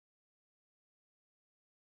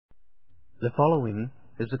The following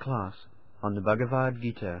is a class on the Bhagavad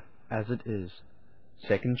Gita as it is,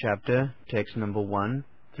 second chapter, text number 1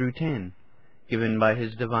 through 10, given by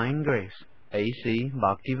His Divine Grace, A.C.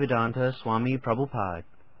 Bhaktivedanta Swami Prabhupāda,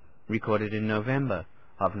 recorded in November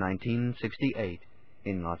of 1968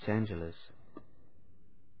 in Los Angeles.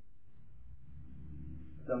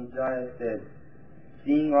 Samjaya said,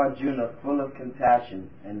 seeing Arjuna full of compassion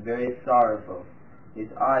and very sorrowful, his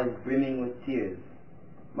eyes brimming with tears,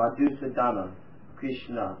 Madhusadana,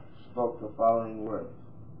 Krishna, spoke the following words.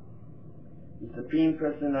 The Supreme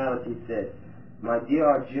Personality said, my dear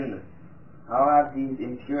Arjuna, how have these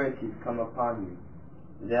impurities come upon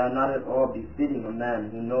you? They are not at all befitting a man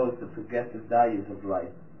who knows the progressive values of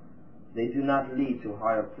life. They do not lead to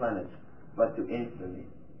higher planets, but to infamy.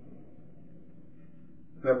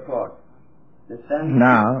 Purport.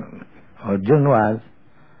 Now, Arjuna was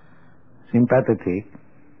sympathetic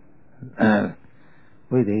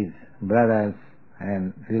with his brothers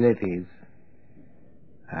and relatives,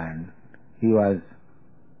 and he was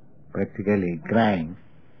practically crying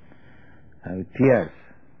with tears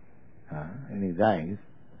in his eyes.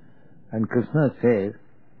 And Krishna says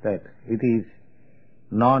that it is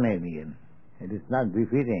non-Aryan. It is not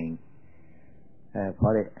befitting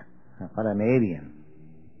for an Aryan.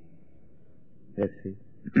 That's it.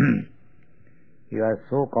 You are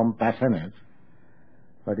so compassionate,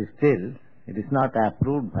 but still it is not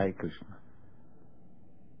approved by Krishna.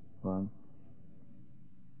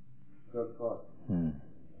 Purport.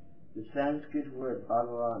 The Sanskrit word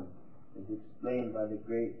Bhagavan is explained by the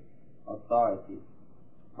great authority,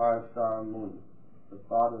 Parasara Muni, the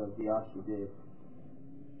father of the Asudeva.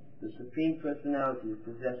 The Supreme Personality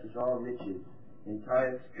possesses all riches,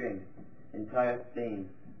 entire strength, entire fame,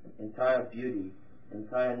 entire beauty,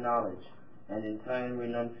 entire knowledge, and entire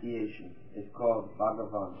renunciation is called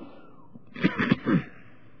Bhagavan.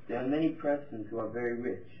 There are many persons who are very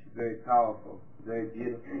rich, very powerful, very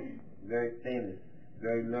beautiful, very famous,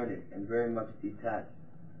 very learned, and very much detached.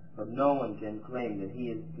 But no one can claim that he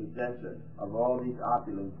is possessor of all these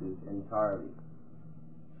opulences entirely.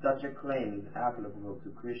 Such a claim is applicable to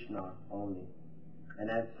Krishna only, and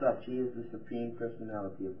as such he is the Supreme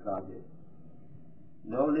Personality of Godhead.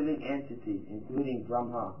 No living entity, including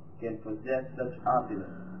Brahma, can possess such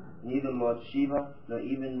opulence. Neither Lord Shiva nor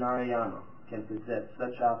even Narayana can possess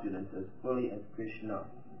such opulence as fully as Krishna.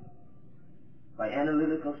 By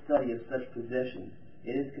analytical study of such possessions,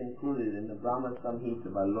 it is concluded in the Brahma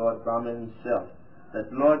Samhita by Lord Brahma himself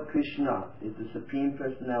that Lord Krishna is the Supreme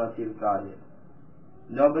Personality of Godhead.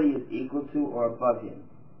 Nobody is equal to or above him.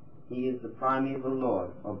 He is the primeval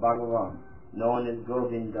Lord, or Bhagavan, known as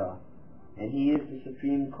Govinda, and he is the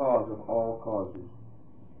supreme cause of all causes.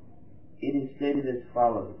 It is stated as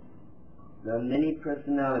follows. There are many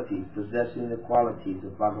personalities possessing the qualities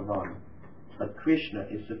of Bhagavan, but Krishna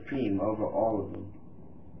is supreme over all of them,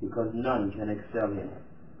 because none can excel him.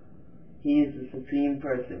 He is the Supreme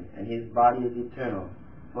Person, and his body is eternal,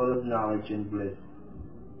 full of knowledge and bliss.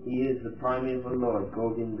 He is the primeval Lord,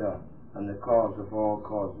 Govinda, and the cause of all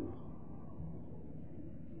causes.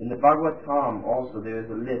 In the Bhagavatam also there is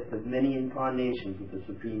a list of many incarnations of the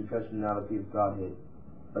Supreme Personality of Godhead,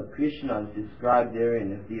 but Krishna is described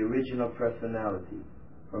therein as the original personality,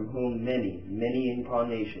 from whom many, many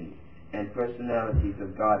incarnations and personalities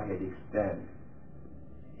of Godhead expand.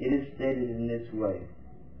 It is stated in this way.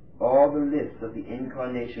 All the lists of the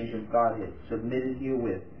incarnations of Godhead submitted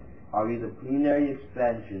herewith are either plenary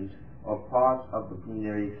expansions or parts of the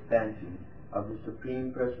plenary expansions of the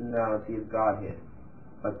Supreme Personality of Godhead.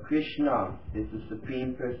 But Krishna is the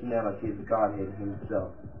Supreme Personality of Godhead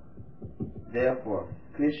himself. Therefore,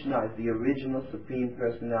 Krishna is the original Supreme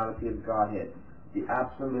Personality of Godhead, the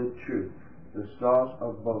absolute truth, the source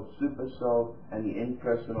of both Supersoul and the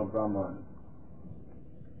impersonal Brahman.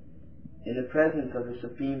 In the presence of the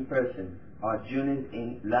Supreme Person, Arjuna's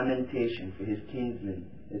lamentation for his kinsmen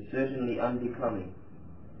is certainly unbecoming,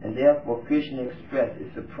 and therefore Krishna expressed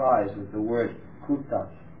his surprise with the word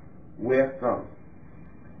kutas, wherefrom.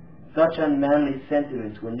 Such unmanly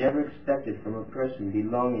sentiments were never expected from a person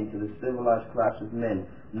belonging to the civilized class of men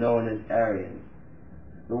known as Aryans.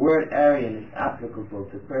 The word Aryan is applicable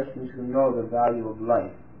to persons who know the value of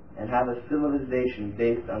life and have a civilization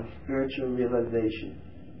based on spiritual realization.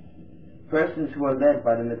 Persons who are led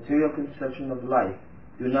by the material conception of life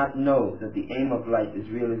do not know that the aim of life is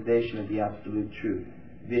realization of the absolute truth,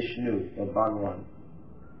 Vishnu or Bhagavan.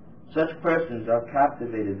 Such persons are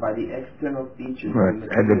captivated by the external features of the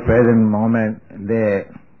at the present moment they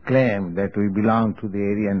claim that we belong to the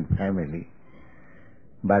Aryan family,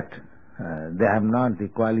 but they have not the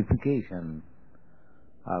qualification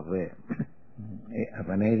of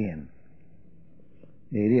an Aryan.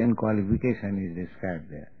 The Aryan qualification is described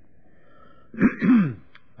there.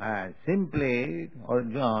 Simply,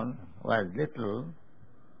 Arjuna was little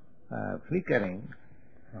flickering.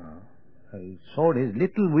 He showed his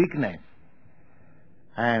little weakness,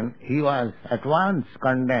 and he was at once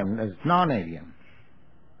condemned as non-Aryan.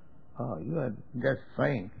 Oh, you are just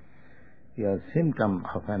saying your symptom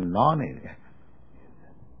of a non-Aryan,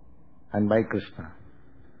 and by Krishna.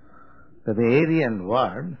 So the Aryan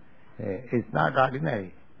word is not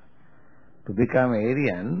ordinary. To become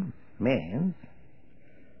Aryan means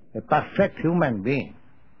a perfect human being,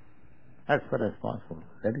 as far as possible.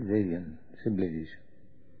 That is Aryan civilization.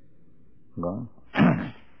 Go on.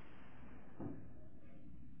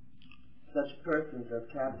 Such persons are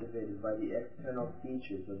captivated by the external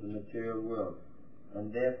features of the material world,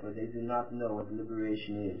 and therefore they do not know what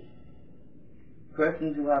liberation is.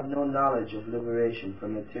 Persons who have no knowledge of liberation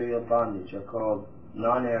from material bondage are called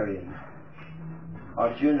non-Aryans.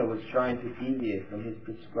 Arjuna was trying to deviate from his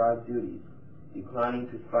prescribed duties, declining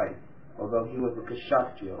to fight, although he was a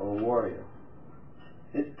Kshatriya or warrior.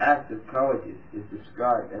 This act of cowardice is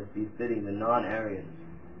described as befitting the non-Aryans.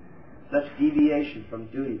 Such deviation from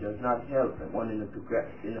duty does not help one in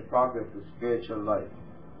the progress of spiritual life,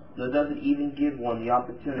 nor does it even give one the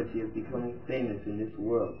opportunity of becoming famous in this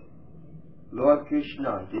world. Lord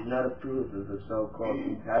Krishna did not approve of the so-called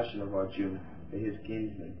compassion of Arjuna for his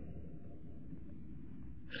kinsman.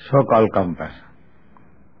 So-called compassion.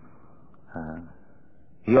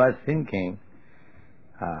 He was thinking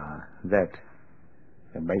that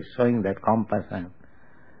by showing that compassion,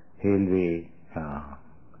 he will be,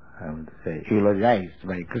 eulogized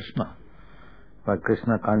by Krishna. But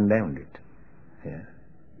Krishna condemned it. Yeah.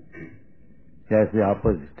 Just the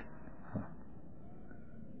opposite.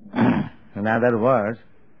 In other words,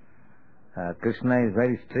 Krishna is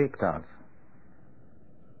very strict also.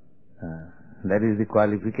 That is the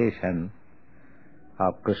qualification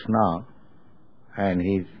of Krishna and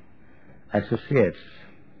his associates.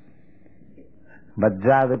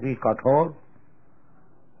 Vajradapi kathor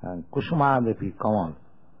and kusumadapi kamal.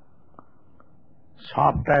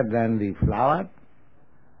 Softer than the flower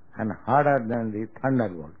and harder than the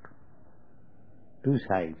thunderbolt. Two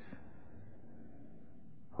sides.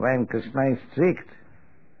 When Krishna is strict,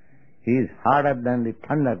 he is harder than the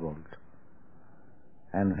thunderbolt.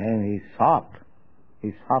 And when he is soft, he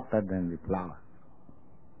is softer than the flower.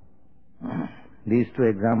 These two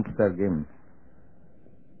examples are given.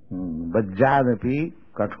 Vajradapi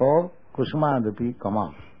kathor kusumadapi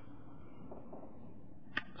kamal.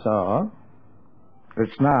 So,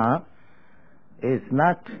 Krishna is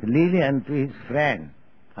not lenient to his friend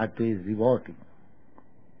or to his devotee.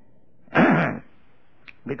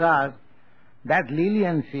 Because that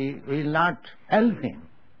leniency will not help him.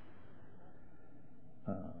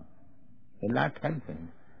 Will not help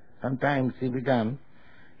him. Sometimes he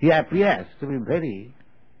appears to be very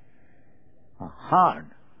hard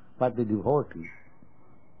for the devotee,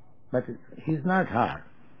 but he is not hard.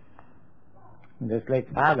 Just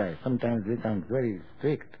like father sometimes becomes very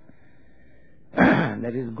strict.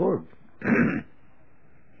 That is good.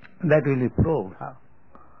 That will prove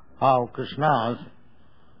how Krishna's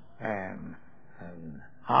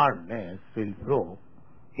hardness will prove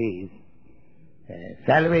his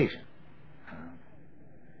salvation.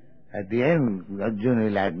 At the end, Arjuna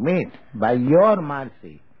will admit, by your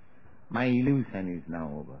mercy, my illusion is now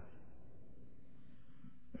over.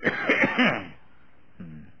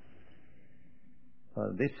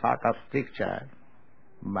 So this sort of stricture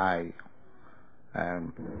from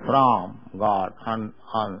God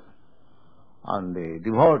on the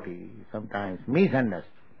devotee is sometimes misunderstood.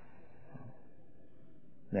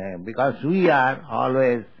 Because we are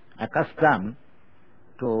always accustomed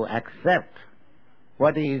to accept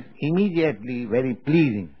what is immediately very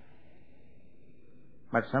pleasing.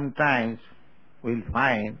 But sometimes we'll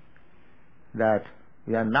find that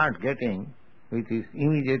we are not getting which is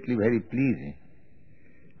immediately very pleasing.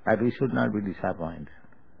 But we should not be disappointed.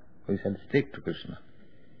 We shall stick to Krishna.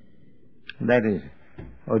 That is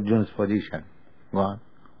Arjuna's position. Go on.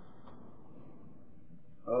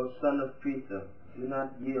 O son of Pritha, do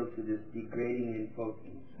not yield to this degrading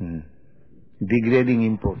impotence. Degrading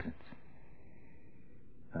impotence.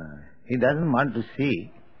 He doesn't want to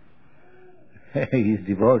see his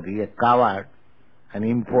devotee a coward and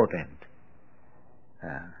impotent.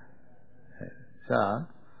 So,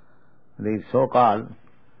 the so-called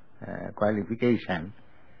qualification,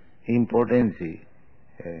 impotency,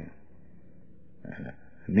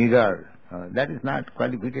 niggard, that is not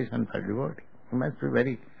qualification for devotee. He must be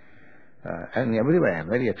very, and everywhere,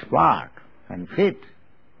 very expert and fit.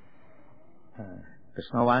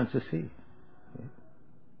 Krishna wants to see.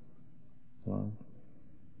 So,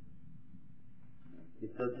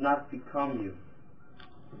 it does not become you.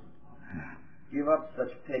 Give up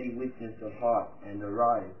such petty weakness of heart and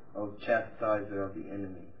arise, O chastiser of the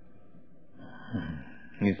enemy.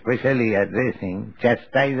 especially addressing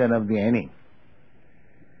chastiser of the enemy.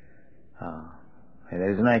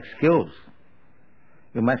 There is no excuse.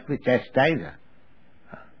 You must be chastiser.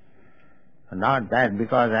 Not that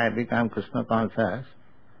because I have become Krishna conscious,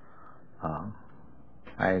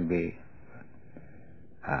 I will be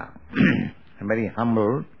very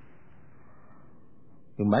humble.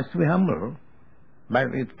 You must be humble, but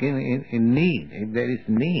in need, if there is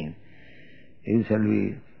need, you shall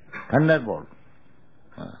be thunderbolt.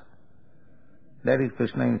 That is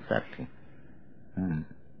Krishna instructing.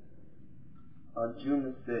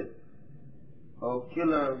 Arjuna said, O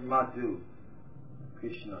killer of Madhu,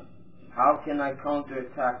 Krishna, how can I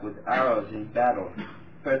counterattack with arrows in battle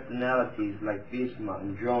personalities like Bhishma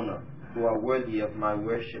and Drona who are worthy of my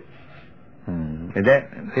worship?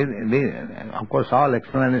 Of course, all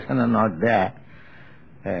explanations are not there.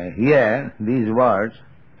 Here, these words,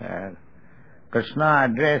 Krishna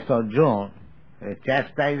addressed Arjuna, a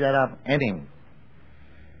chastiser of enemies,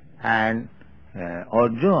 and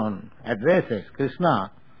Arjuna addresses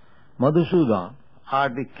Krishna, Madhusudan, or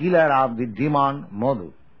the killer of the demon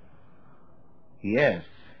Madhu. Yes,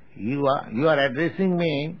 you are addressing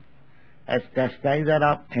me as chastiser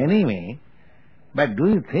of enemy, but do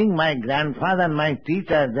you think my grandfather and my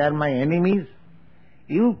teacher, they are my enemies?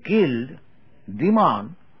 You killed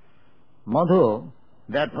demon Madhu,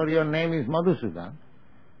 therefore your name is Madhusudan.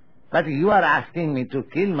 But you are asking me to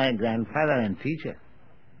kill my grandfather and teacher.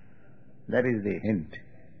 That is the hint.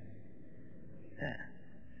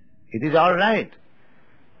 It is all right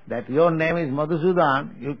that your name is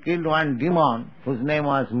Madhusudan, you killed one demon whose name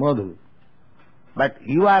was Madhu. But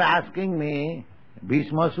you are asking me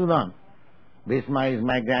Bhishma Sudan. Bhishma is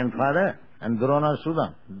my grandfather and Drona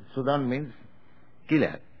Sudan. Sudan means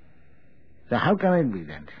killer. So how can it be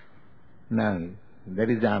that? No, that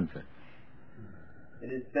is the answer.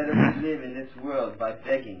 It is better to live in this world by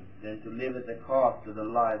begging than to live at the cost of the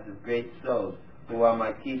lives of great souls who are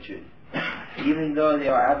my teachers. Even though they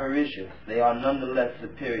are avaricious, they are nonetheless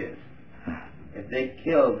superiors. If they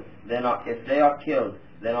are killed,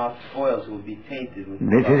 then our spoils will be tainted with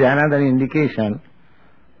blood. This is another indication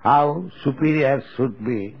how superiors should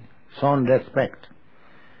be shown respect.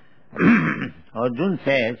 Arjuna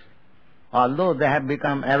says, although they have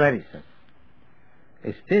become avaricious,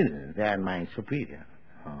 still they are my superior.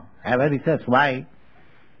 Avaricious, why?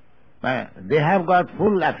 They have got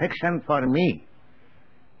full affection for me.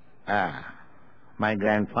 My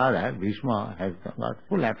grandfather, Bhishma, has got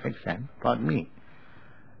full affection for me.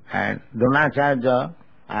 And Dronacharya,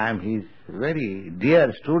 I am his very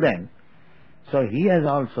dear student, so he has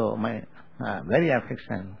also my very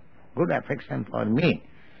good affection for me.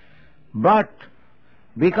 But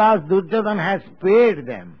because Duryodhana has paid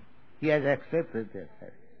them, he has accepted their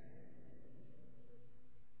service.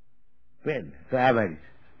 Paid, so avarice.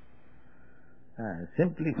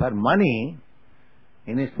 Simply for money,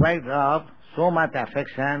 in spite of so much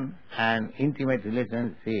affection and intimate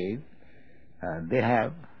relationship, they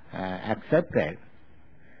have accepted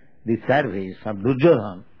the service of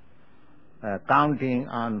Duryodhana, counting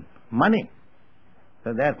on money.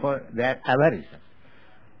 So therefore they are avaricious.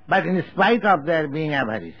 But in spite of their being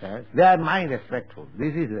avaricious, they are my respectful.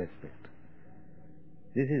 This is respect.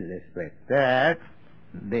 This is respect. That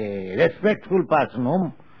the respectful person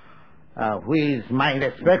who is my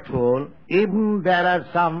respectful, even there are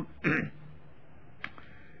some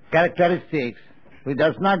characteristics which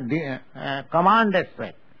does not command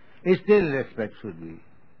respect, still respect should be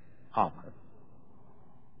offered.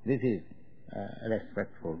 This is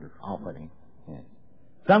respectful offering. Yes.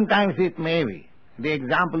 Sometimes it may be. The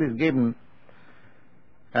example is given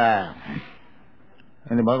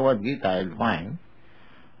in the Bhagavad Gita, I will find.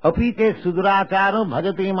 Apite suduracharo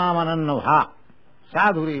bhajati mamananno bha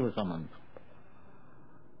sadhureva samanta.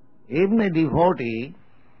 Even a devotee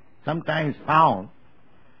sometimes found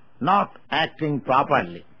not acting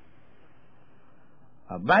properly.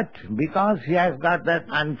 But because he has got that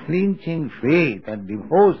unflinching faith and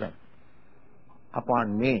devotion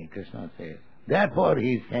upon me, Krishna says, therefore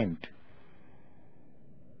he is sent.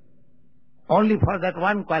 Only for that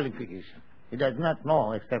one qualification. He does not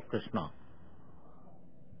know except Krishna.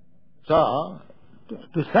 So,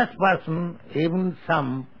 to such person, even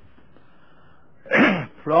some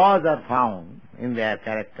flaws are found in their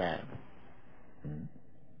character.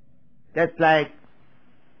 Just like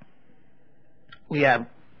we have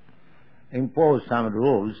imposed some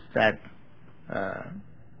rules that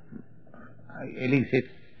elicit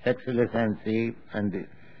sex relationship and the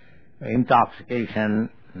intoxication,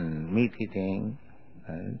 meat eating,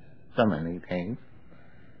 and so many things.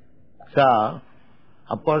 So,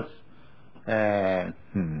 of course,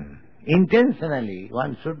 intentionally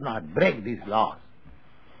one should not break these laws.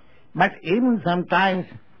 But even sometimes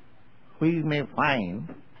we may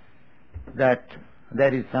find that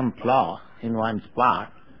there is some flaw in one's part.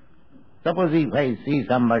 Suppose if I see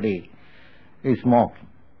somebody is smoking,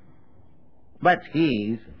 but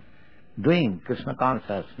he is doing Krishna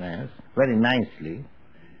consciousness very nicely,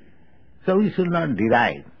 so we should not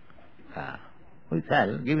deride. We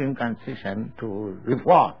shall give him concession to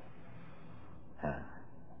reform.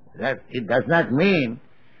 That it does not mean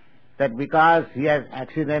that because he has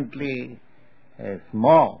accidentally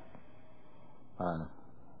smoked,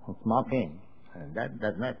 smoking, that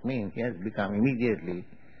does not mean he has become immediately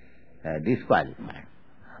disqualified.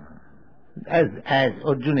 As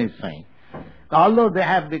Arjuna is saying, although they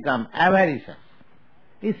have become avaricious,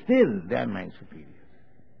 still they are my superiors.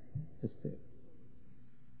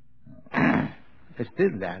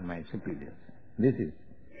 Still they are my superiors. This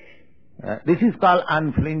is called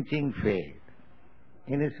unflinching faith.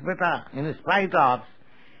 In spite of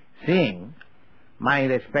seeing my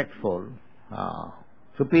respectful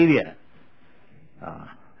superior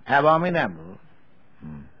abominable,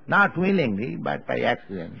 not willingly but by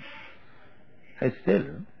accident, still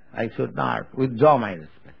I should not withdraw my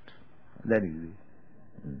respect. That is it.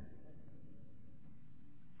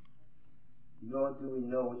 Nor do we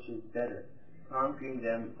know which is better, conquering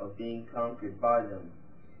them or being conquered by them.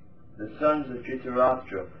 The sons of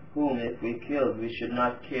Dhritarashtra, whom if we killed we should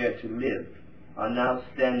not care to live, are now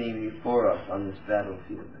standing before us on this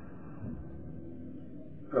battlefield.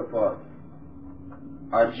 Purport.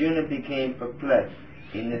 Arjuna became perplexed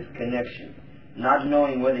in this connection, not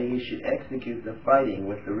knowing whether he should execute the fighting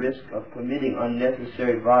with the risk of committing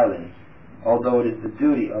unnecessary violence, although it is the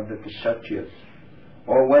duty of the Kshatriyas,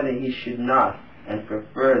 or whether he should not, and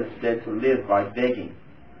prefer instead to live by begging,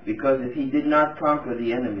 because if he did not conquer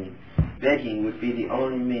the enemy, begging would be the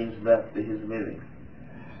only means left to his living.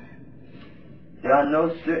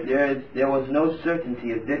 There was no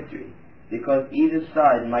certainty of victory, because either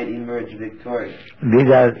side might emerge victorious. These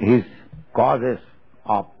are his causes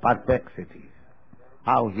of perplexity.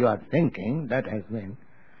 How you are thinking, that has been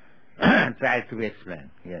tried to be explained.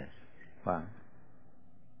 Yes. Fine.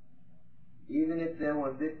 Even if there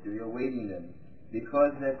were victory awaiting them,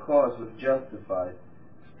 because their cause was justified,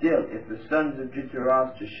 still, if the sons of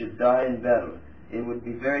Dhritarashtra should die in battle, it would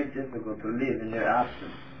be very difficult to live in their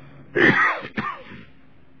absence.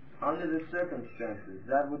 Under the circumstances,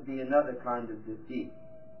 that would be another kind of defeat.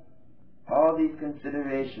 All these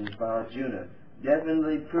considerations by Arjuna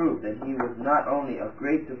definitely prove that he was not only a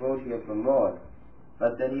great devotee of the Lord,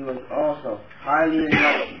 but that he was also highly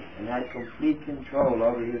enlightened and had complete control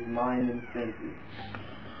over his mind and senses.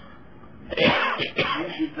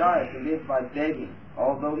 His desire to live by begging,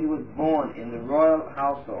 although he was born in the royal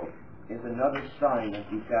household, is another sign of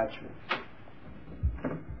detachment.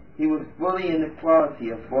 He was fully in the quality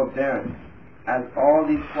of forbearance, as all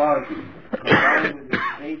these qualities, combined with his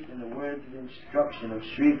faith in the words of instruction of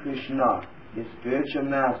Sri Krishna, his spiritual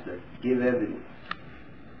master, give evidence.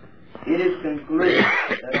 It is concluded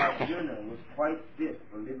that Arjuna was quite fit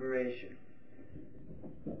for liberation.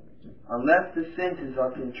 Unless the senses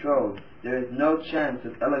are controlled, there is no chance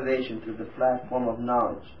of elevation to the platform of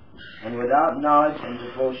knowledge, and without knowledge and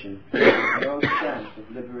devotion, there is no chance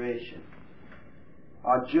of liberation.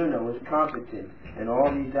 Arjuna was competent in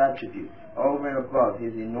all these attributes, over and above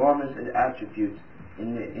his enormous attributes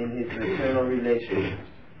in his maternal relationships.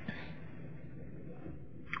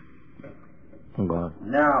 God.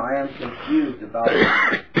 Now I am confused about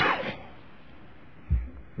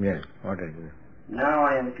Yes, what is it? Now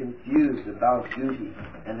I am confused about duty,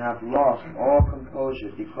 and have lost all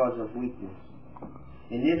composure because of weakness.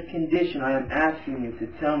 In this condition I am asking you to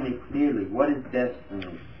tell me clearly what is best for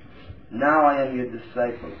me. Now I am your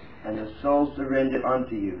disciple, and the soul surrendered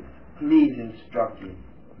unto you. Please instruct me.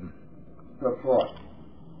 Purport.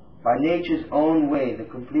 By nature's own way, the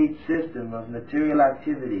complete system of material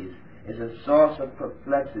activities is a source of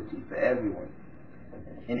perplexity for everyone.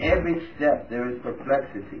 In every step there is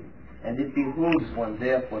perplexity, and it behooves one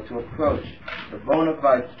therefore to approach the bona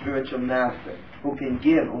fide spiritual master who can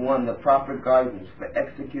give one the proper guidance for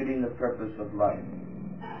executing the purpose of life.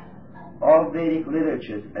 All Vedic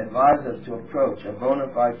literatures advise us to approach a bona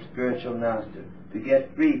fide spiritual master to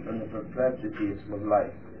get free from the perplexities of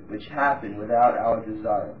life, which happen without our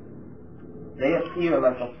desire. They appear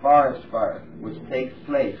like a forest fire which takes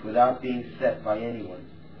place without being set by anyone.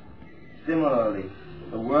 Similarly,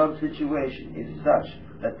 the world situation is such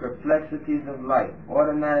that perplexities of life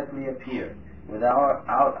automatically appear without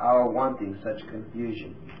our wanting such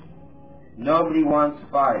confusion. Nobody wants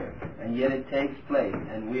fire, and yet it takes place,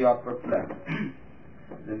 and we are perplexed.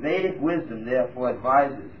 The Vedic wisdom therefore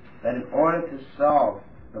advises that in order to solve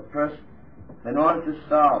the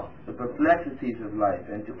perplexities of life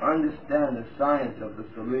and to understand the science of the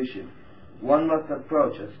solution, one must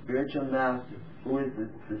approach a spiritual master who is the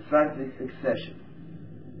cyclic succession.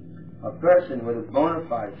 A person with a bona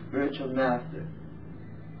fide spiritual master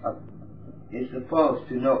is supposed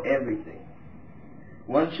to know everything.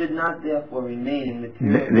 One should not therefore remain in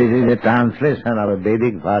material... This is a translation of a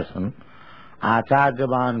Vedic version.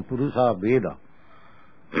 Acharyavan Purusha Veda.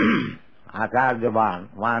 Acharyavan,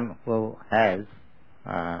 one who has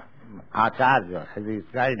Acharya as his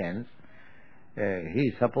guidance, he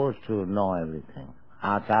is supposed to know everything.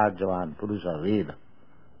 Acharyavan Purusha Veda.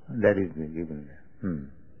 That is given there.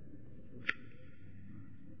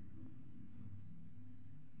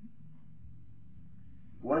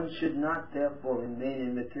 One should not therefore remain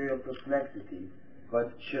in material perplexities,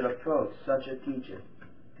 but should approach such a teacher.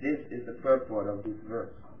 This is the purport of this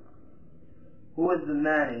verse. Who is the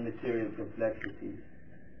man in material perplexities?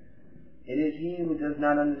 It is he who does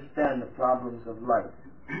not understand the problems of life.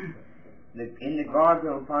 In the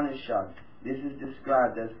Garga Upanishad, this is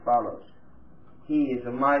described as follows. He is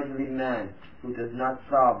a miserly man who does not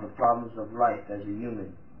solve the problems of life as a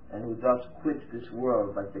human, and who thus quits this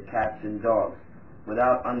world like the cats and dogs,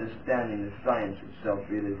 without understanding the science of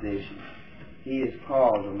self-realization. He is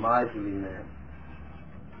called a miserly man.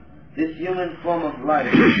 This human form of life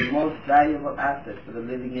is the most valuable asset for the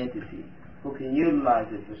living entity, who can utilize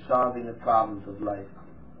it for solving the problems of life.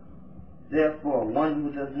 Therefore, one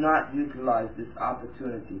who does not utilize this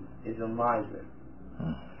opportunity is a miser.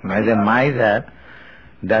 As a miser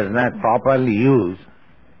does not properly use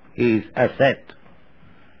his asset.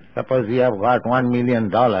 Suppose you have got $1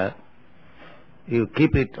 million, you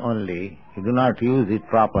keep it only, you do not use it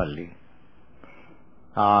properly,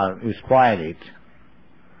 or you spoil it,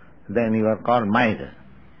 then you are called miser.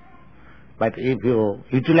 But if you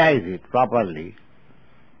utilize it properly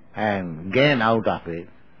and gain out of it,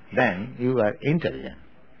 then you are intelligent.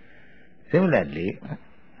 Similarly,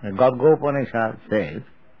 Garga Upanishad says,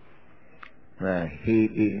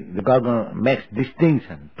 the Garga makes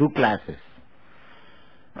distinction, two classes.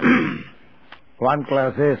 One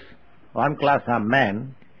class of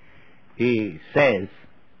men, he says,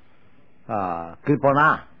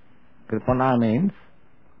 Kripana. Kripana means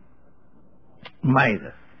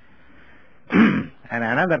miser. And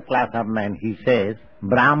another class of men, he says,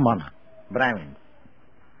 Brahmana, Brahmins.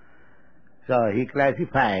 So he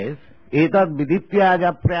classifies, Etad viditya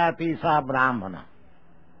japrayati sa Brahmana.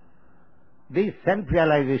 This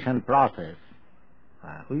self-realization process,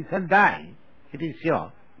 we shall die, it is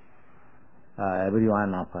sure. Every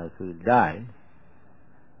one of us will die.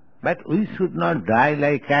 But we should not die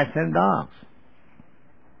like cats and dogs.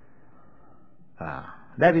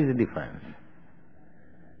 That is the difference.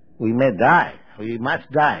 We may die, we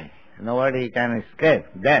must die. Nobody can escape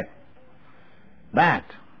death. But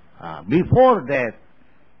before death,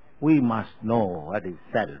 we must know what is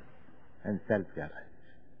self and self-realization.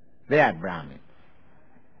 They are Brahmins.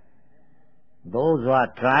 Those who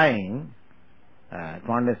are trying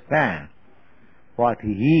to understand what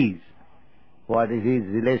he is, what is his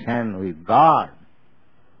relation with God,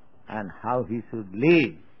 and how he should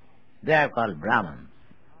live, they are called Brahmins.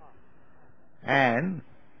 And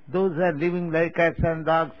those who are living like cats and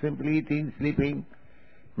dogs, simply eating, sleeping,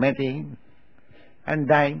 mating, and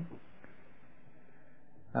dying,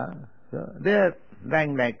 so they are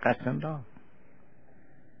dying like cats and dogs.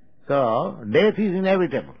 So, death is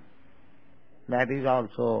inevitable. That is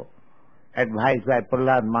also advised by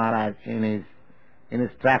Prahlad Maharaj in his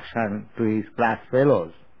instruction to his class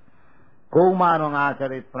fellows. Kaumarang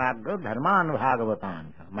acharit pragya dharman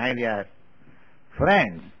bhagavatan. My dear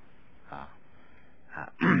friends,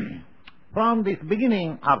 from this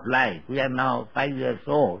beginning of life, we are now 5 years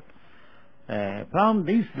old, from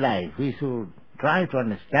this life we should try to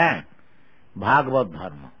understand Bhagavad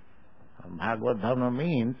Dharma. Bhagavad Dharma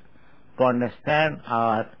means to understand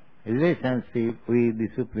our relationship with the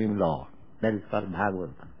Supreme Lord. That is called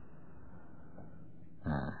Bhagavad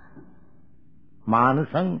Dharma.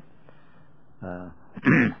 Manasam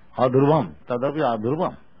adhurvam, tadapi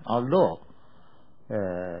adhurvam. Although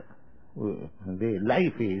the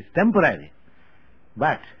life is temporary,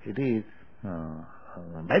 but it is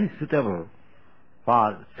very suitable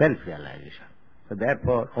for self-realization. So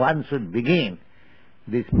therefore, one should begin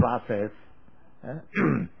this process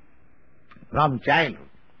from childhood.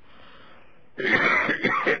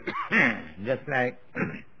 Just like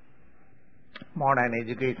modern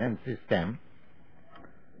education system,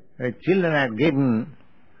 where children are given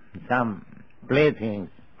some playthings,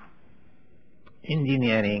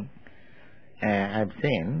 engineering, I've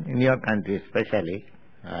seen, in your country especially,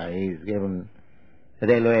 he is given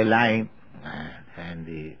railway line and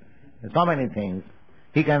so many things.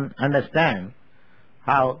 He can understand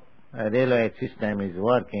how a railway system is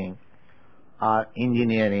working or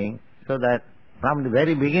engineering, so that from the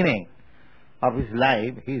very beginning of his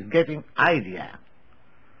life he is getting idea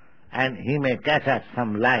and he may catch up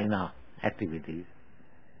some line of activities.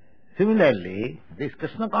 Similarly, this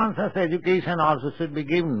Krishna conscious education also should be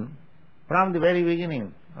given from the very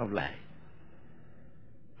beginning of life.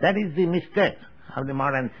 That is the mistake of the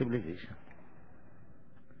modern civilization.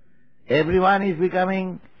 Everyone is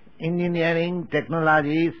becoming engineering,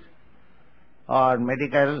 technologies, or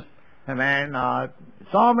medical man, or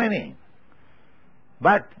so many.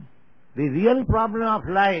 But the real problem of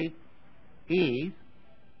life is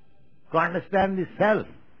to understand the self.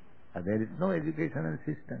 There is no educational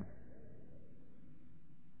system.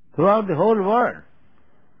 Throughout the whole world,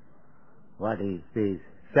 what is this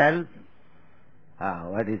self,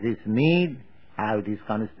 what is its need, how it is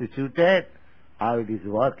constituted, how it is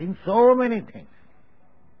working, so many things.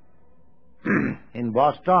 In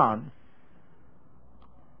Boston,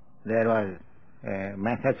 there was a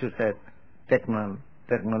Massachusetts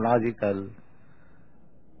technological,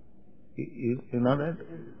 you know that?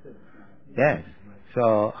 Yes.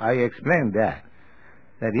 So I explained that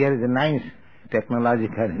here is a nice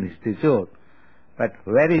technological institute, but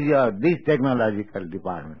where is this technological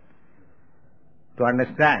department? To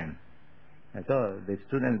understand. And so the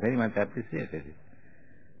students very much appreciated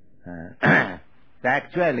it.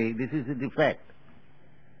 Actually, this is a defect.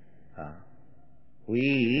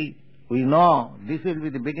 We know this will be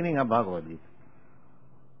the beginning of Bhagavad Gita,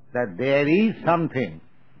 that there is something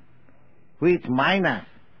which minus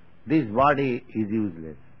this body is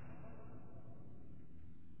useless.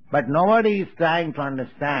 But nobody is trying to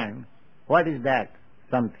understand what is that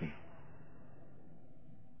something.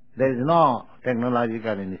 There is no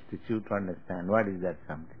technological institute to understand what is that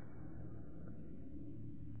something.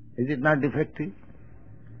 Is it not defective?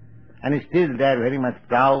 And still they are very much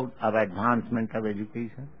proud of advancement of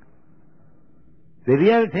education. The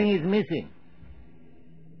real thing is missing.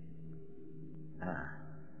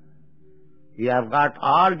 You have got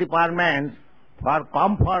all departments for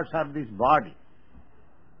comforts of this body,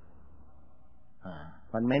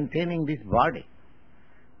 for maintaining this body.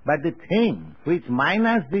 But the thing which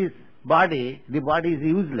minus this body, the body is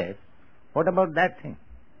useless, what about that thing?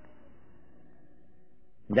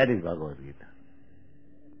 That is Bhagavad Gita.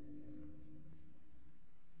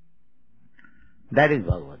 That is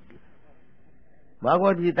Bhagavad Gita.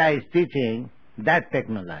 Bhagavad Gita is teaching that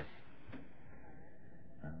technology.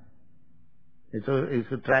 You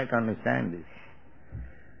should try to understand this.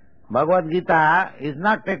 Bhagavad Gita is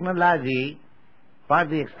not technology for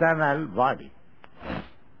the external body.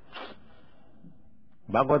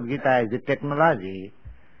 Bhagavad Gita is the technology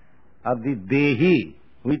of the Dehi,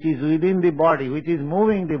 which is within the body, which is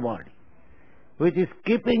moving the body, which is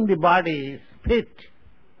keeping the body fit.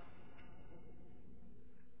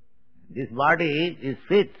 This body is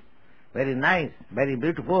fit, very nice, very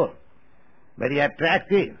beautiful, very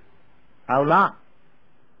attractive. How long?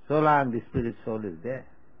 So long the spirit soul is there.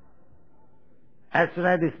 As soon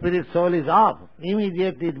as the spirit soul is off,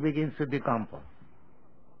 immediately it begins to decompose.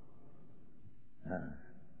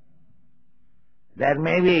 There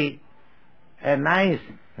may be a nice,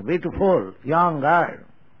 beautiful young girl.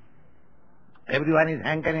 Everyone is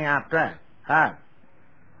hankering after her.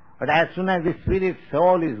 But as soon as the spirit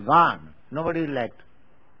soul is gone, nobody will like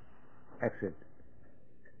to accept it.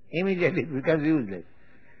 Immediately it becomes useless.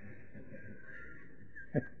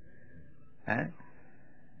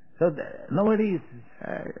 So nobody is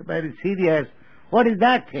very serious. What is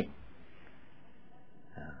that thing?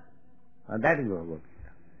 That is what.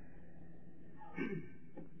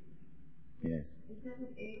 Yes. It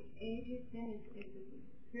doesn't age it then if the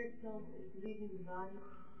spirit soul is leaving the body,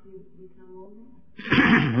 you become older?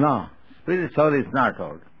 No, spirit soul is not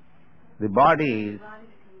old. The body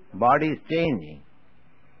is changing.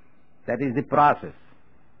 That is the process.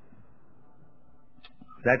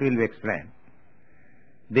 That will be explained.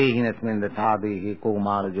 Dehinasmin datha dehi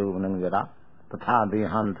kumar jovanam jara tatha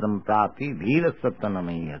dehantram prati dhira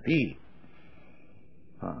sattanamayati.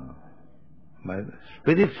 But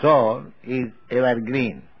spirit soul is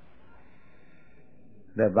evergreen.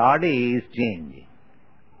 The body is changing.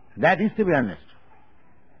 That is to be understood.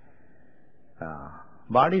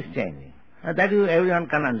 Body is changing. That everyone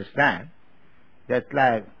can understand. Just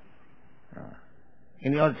like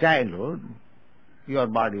in your childhood, your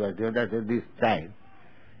body was there, that is this child,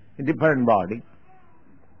 a different body.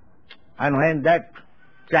 And when that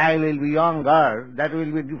child will be younger, that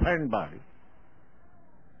will be different body.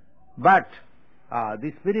 But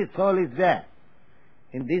the spirit soul is there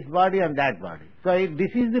in this body and that body. So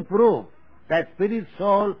this is the proof that spirit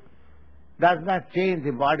soul does not change,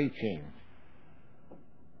 the body change.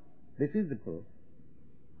 This is the proof.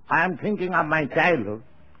 I am thinking of my childhood.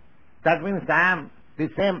 That means I am the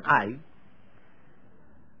same I,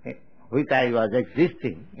 which I was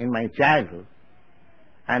existing in my childhood.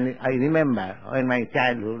 And I remember in my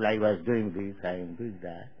childhood I was doing this, I am doing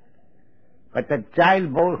that. But the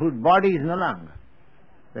childhood body is no longer.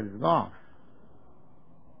 That is gone.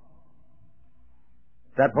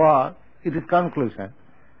 Therefore, it is conclusion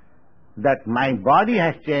that my body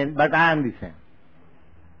has changed, but I am the same.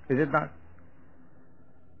 Is it not?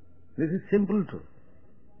 This is simple truth.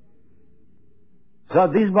 So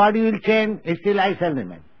this body will change, still I shall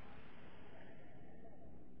remain.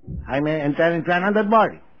 I may enter into another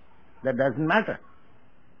body. That doesn't matter.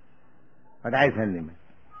 But I shall remain.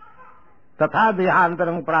 Tatha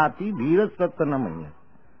dehantaram prati dhirasattvanamaya.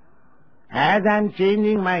 As I am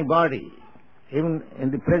changing my body, even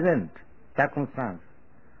in the present circumstance,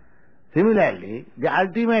 similarly, the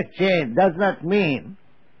ultimate change does not mean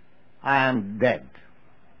I am dead.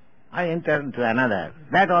 I enter into another.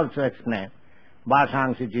 That also explains.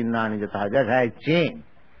 Bhashangsi chinnani jatha. Just I change.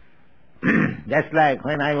 Just like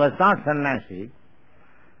when I was not sannyasi,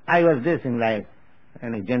 I was dressing like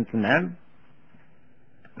any gentleman.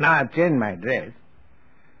 Now I have changed my dress.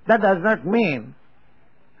 That does not mean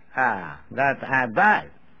that I have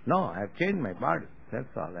died. No, I have changed my body. That's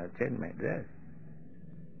all. I have changed my dress.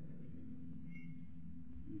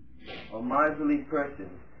 A miserly person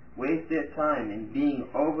waste their time in being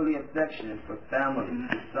overly affectionate for family,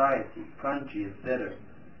 society, country, etc.,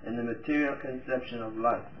 and the material conception of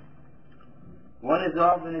life. One is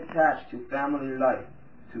often attached to family life,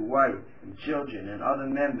 to wife and children and other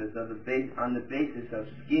members of on the basis of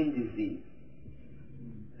skin disease.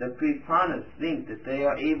 The Kripanas think that they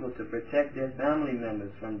are able to protect their family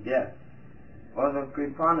members from death, or the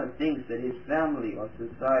Kripana thinks that his family or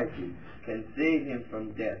society can save him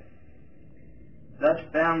from death.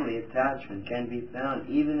 Such family attachment can be found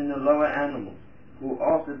even in the lower animals, who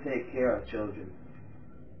also take care of children.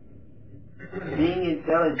 Being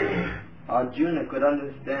intelligent, Arjuna could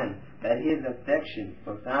understand that his affection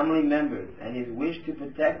for family members and his wish to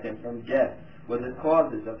protect them from death were the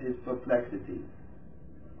causes of his perplexity.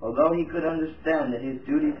 Although he could understand that his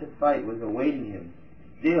duty to fight was awaiting him,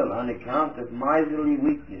 still, on account of miserly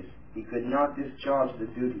weakness, he could not discharge the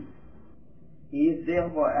duty. He is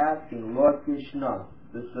therefore asking Lord Krishna,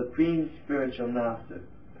 the Supreme Spiritual Master,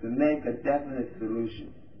 to make a definite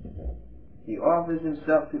solution. He offers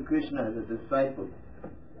himself to Krishna as a disciple.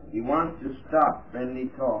 He wants to stop friendly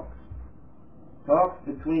talks. Talks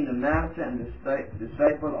between the Master and the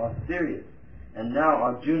disciple are serious, and now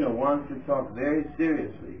Arjuna wants to talk very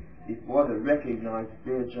seriously before the recognized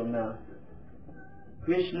spiritual Master.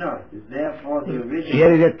 Krishna is therefore the original...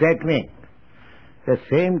 Here is a technique. The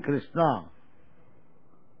same Krishna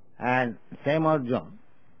and same Arjuna,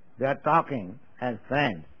 they are talking as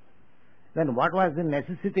friends. Then what was the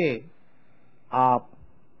necessity of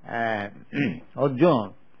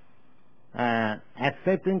Arjuna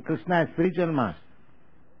accepting Krishna as spiritual master?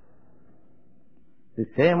 The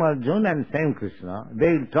same Arjuna and same Krishna,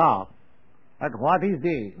 they will talk, but what is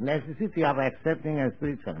the necessity of accepting a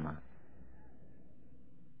spiritual master?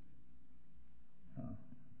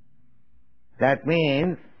 That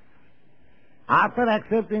means, after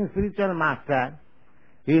accepting spiritual master,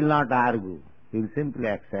 he will not argue. He will simply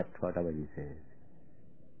accept whatever he says.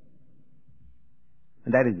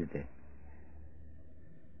 That is the thing.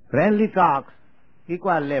 Friendly talks,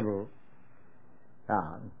 equal level.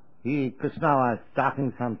 Krishna was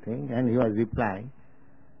talking something and he was replying.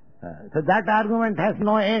 So that argument has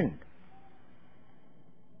no end.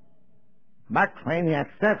 But when he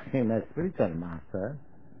accepts him as spiritual master,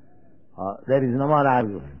 there is no more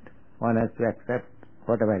argument. One has to accept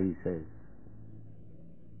whatever he says.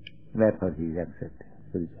 Therefore he is accepted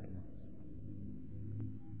spiritual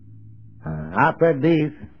master. After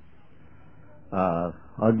this,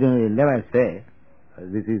 Arjuna will never say,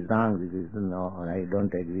 this is wrong, this is no, I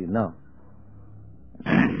don't agree, no.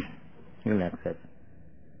 He will accept.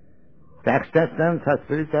 The acceptance of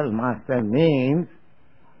spiritual master means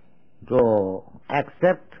to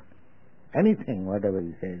accept anything, whatever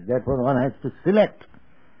he says. Therefore one has to select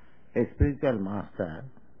a spiritual master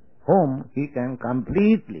whom he can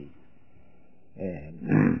completely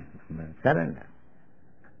surrender.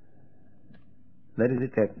 That is the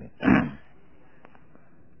technique.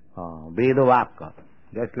 Veda Vakka,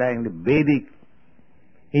 just like the Vedic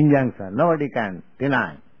injunction, nobody can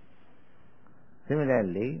deny.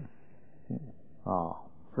 Similarly,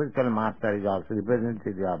 spiritual master is also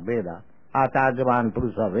representative of Veda, Acharyavan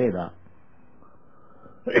Purusa Veda.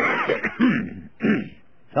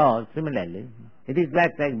 So, similarly, it is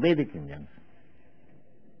like Vedic injunction.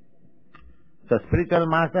 So, spiritual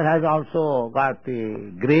master has also got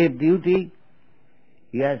the grave duty.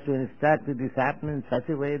 He has to instruct the disciple in such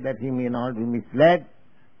a way that he may not be misled.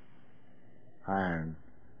 And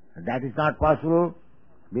that is not possible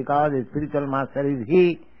because a spiritual master is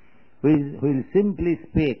he who will simply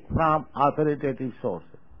speak from authoritative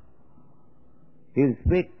sources. He will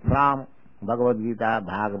speak from Bhagavad Gita,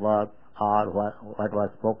 Bhagavad, or what was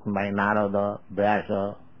spoken by Narada,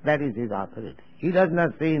 Vyasa. That is his authority. He does not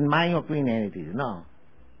say, in my opinion it is. No.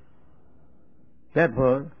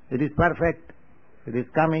 Therefore, it is perfect. It is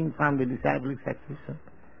coming from the disciplic succession.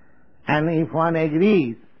 And if one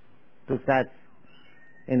agrees to such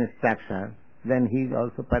instruction, then he is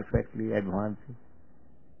also perfectly advancing.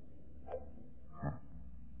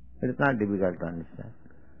 It is not difficult to understand.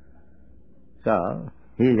 So,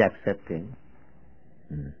 he is accepting.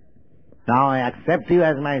 Now I accept you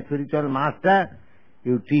as my spiritual master,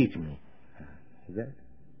 you teach me. Is that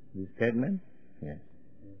the statement? Yes.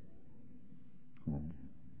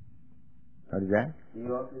 What is that? He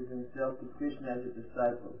offers himself to Krishna as a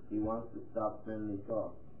disciple. He wants to stop friendly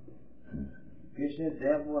talk. Krishna is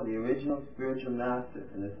therefore the original spiritual master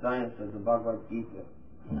in the science of the Bhagavad Gita,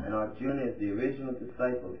 and Arjuna is the original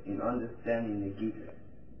disciple in understanding the Gita.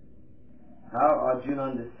 How Arjuna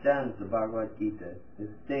understands the Bhagavad Gita is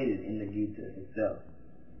stated in the Gita itself.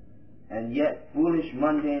 And yet foolish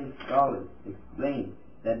mundane scholars explain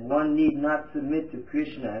that one need not submit to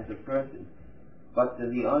Krishna as a person, but to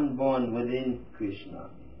the unborn within Krishna.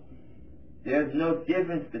 There is no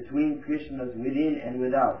difference between Krishnas within and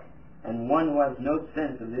without, and one who has no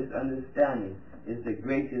sense of this understanding is the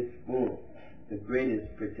greatest fool, the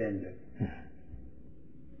greatest pretender.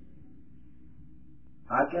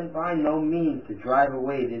 I can find no means to drive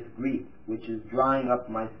away this grief which is drying up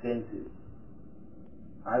my senses.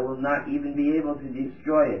 I will not even be able to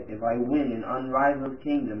destroy it if I win an unrivaled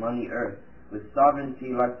kingdom on the earth with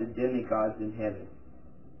sovereignty like the demigods in heaven.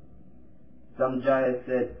 Samjaya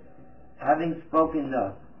said, having spoken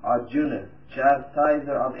thus, Arjuna,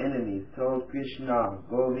 chastiser of enemies, told Krishna,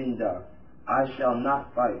 Govinda, I shall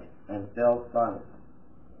not fight, and fell silent.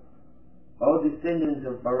 O descendants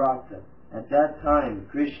of Bharata, at that time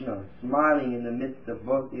Krishna, smiling in the midst of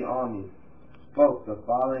both the armies, spoke the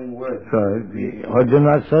following words. So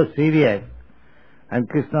Arjuna was so serious and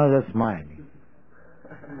Krishna was smiling.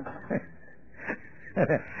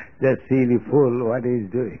 Just silly fool, what he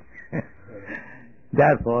is doing.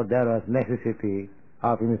 Therefore there was necessity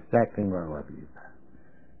of instructing Bhagavad Gita.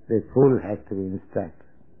 The fool has to be instructed.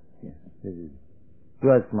 Yes, he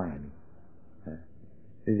was smiling.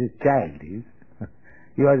 This is childish.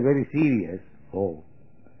 He was very serious. Oh,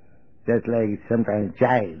 just like sometimes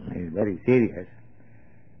child is very serious.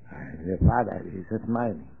 And the father is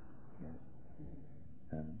smiling.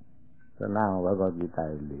 So now Bhagavad Gita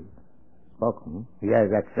will be spoken. He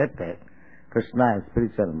has accepted Krishna as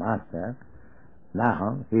spiritual master.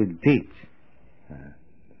 Now he will teach.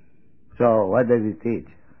 So what does he teach?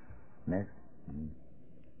 Next.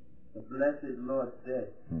 The blessed Lord said,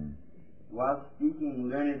 while speaking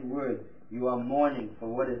learned words, you are mourning for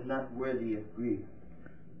what is not worthy of grief.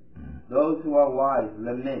 Those who are wise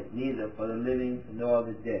lament neither for the living nor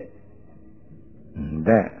the dead.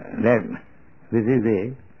 This is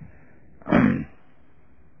the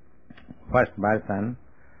first version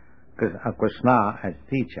of Krishna as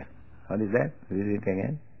teacher. What is that? Read it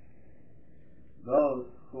again. Those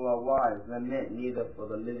who are wise lament neither for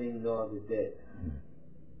the living nor the dead.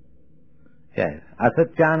 Yes.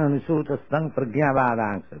 Asatyan anusuta stang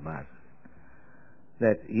pragyavadang sarvasa.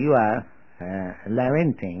 That you are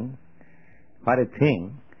lamenting for a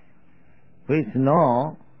thing which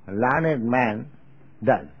no learned man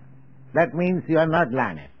does. That means you are not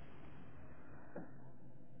learned.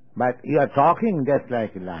 But you are talking just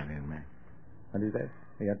like a learned man. What is that?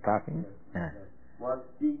 You are talking? While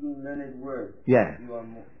speaking learned words, yes.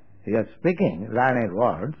 You are speaking learned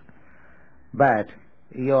words, but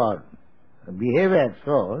your behavior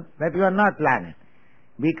shows that you are not learned,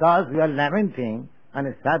 because you are lamenting on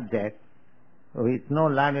a subject which no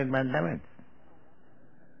learned man laments.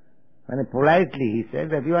 And politely he said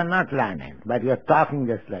that you are not learned, but you are talking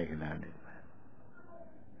just like a learned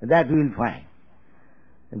man. That we will find.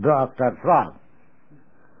 Dr. Frog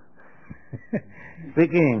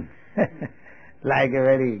speaking like a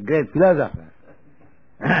very great philosopher.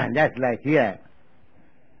 Just like here,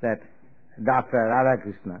 that Dr.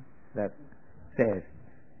 Radhakrishna that says,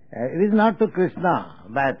 it is not to Krishna,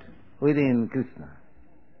 but within Krishna.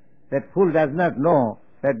 That fool does not know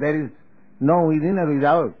that there is no within or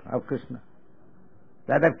without of Krishna.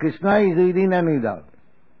 That Krishna is within and without.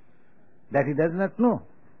 That he does not know.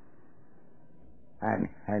 And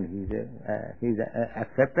he's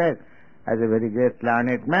accepted as a very great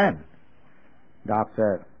learned man.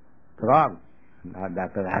 Dr. Frog, not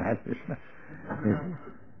Dr. Radhakrishna.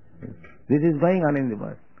 This is going on in the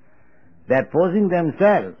world. They are posing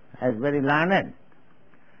themselves as very learned.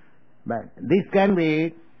 But this can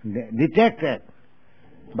be detected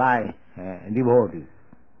by devotees,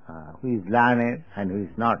 who is learned and who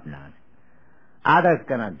is not learned. Others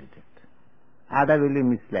cannot detect. Others will be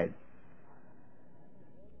misled.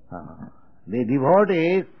 The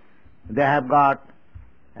devotees, they have got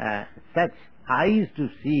such eyes to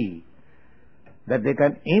see that they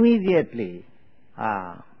can immediately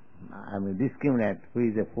discriminate who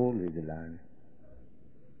is a fool, who is a learned.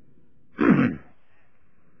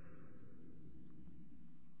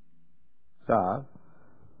 So,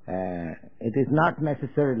 it is not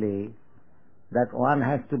necessarily that one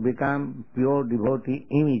has to become pure devotee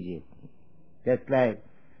immediately. Just like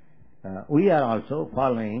we are also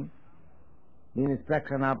following the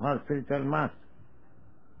instruction of our spiritual master.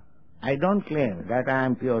 I don't claim that I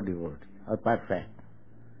am pure devotee or perfect.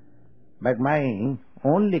 But my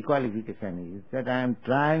only qualification is that I am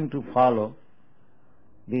trying to follow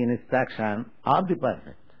the instruction of the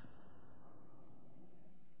perfect.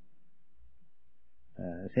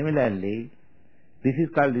 Similarly, this is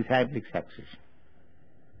called disciplic succession.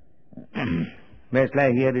 Just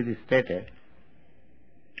like here it is stated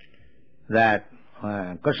that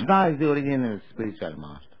Krishna is the original spiritual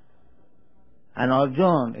master and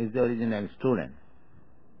Arjuna is the original student.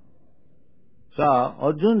 So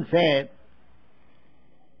Arjuna said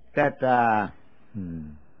that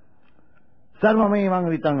Sarvamevang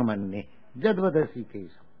Vitangamanne Jadvadasi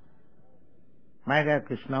Kesam. My dear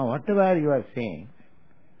Krishna, whatever you are saying,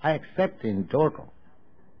 I accept in total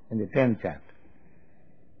in the 10th chapter.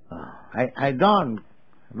 I don't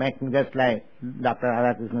make just like Dr.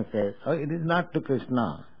 Radhakrishna says, oh, it is not to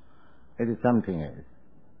Krishna, it is something else.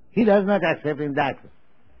 He does not accept in that way.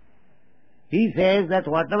 He says that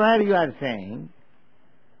whatever you are saying,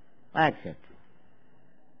 I accept it.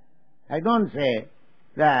 I don't say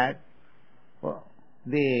that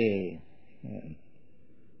you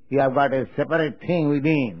have got a separate thing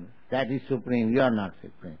within, that is supreme, you are not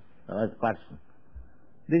supreme, as person.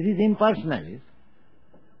 This is impersonalist.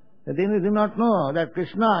 They do not know that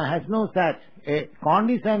Krishna has no such a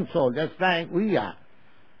conditioned soul, just like we are.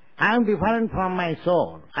 I am different from my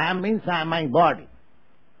soul. I means I am my body.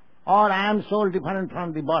 Or I am soul different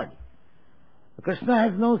from the body. Krishna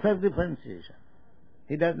has no such differentiation.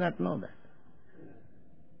 He does not know that.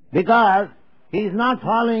 Because he is not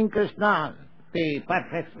following Krishna, the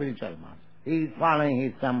perfect spiritual master. He is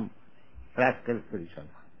following some rascal spiritual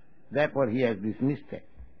master. Therefore he has this mistake.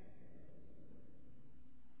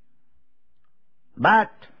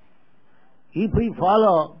 But if we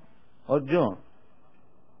follow Arjuna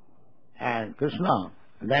and Krishna,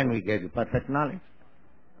 then we get the perfect knowledge.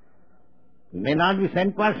 We may not be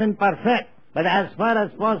 10% perfect, but as far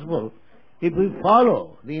as possible, if we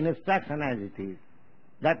follow the instruction as it is,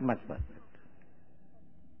 that much perfect.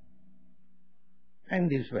 And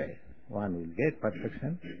this way, one will get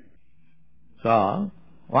perfection. So,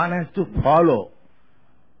 one has to follow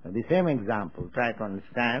the same example. Try to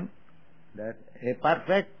understand that a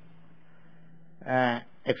perfect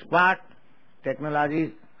expert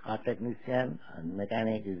technologist or technician or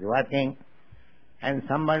mechanic is working, and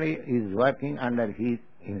somebody is working under his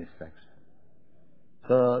instruction.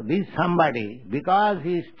 So this somebody, because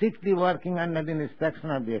he is strictly working under the instruction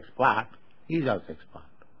of the expert, he is also expert.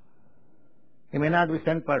 He may not be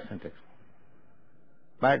 10% expert,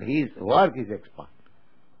 but his work is expert.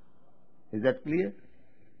 Is that clear?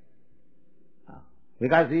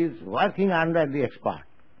 Because he is working under the expert.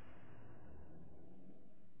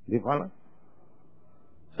 Do you follow?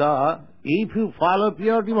 So, if you follow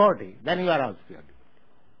pure devotee, then you are also pure devotee.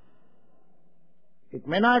 It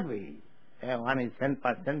may not be one is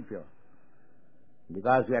 10% pure.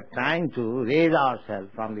 Because we are trying to raise ourselves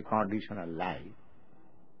from the conditional life.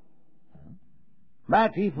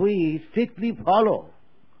 But if we strictly follow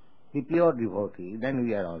the pure devotee, then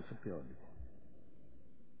we are also pure devotee.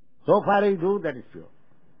 So far we do, that is pure.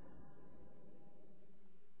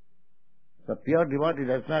 So pure devotee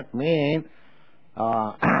does not mean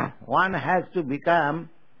one has to become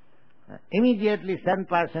immediately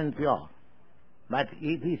 10% pure. But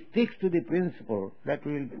if he sticks to the principle that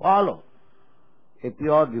we will follow a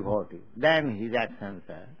pure devotee, then his actions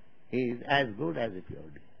are, he is as good as a pure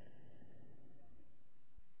devotee.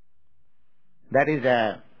 That is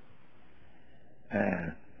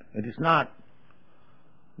it is not,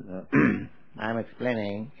 I am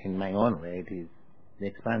explaining in my own way, it is the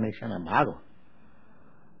explanation of Bhagavad.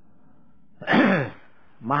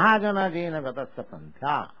 Mahajana jena gatasya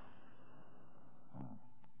pantha.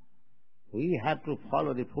 We have to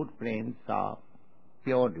follow the footprints of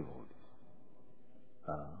pure devotees.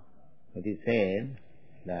 It is said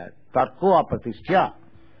that tarko apratishya.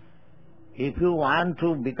 If you want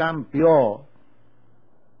to become pure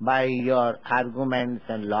by your arguments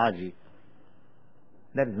and logic,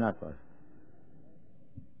 that is not possible.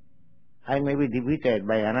 I may be defeated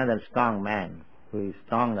by another strong man who is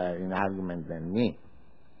stronger in argument than me.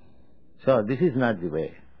 So this is not the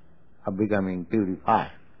way of becoming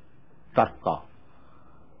purified. Tarka,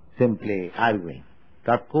 simply arguing.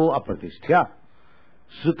 Tarko apratishya.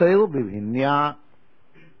 Sutayo vivinya.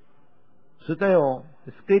 Sutayo,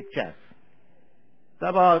 scriptures.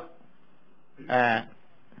 Suppose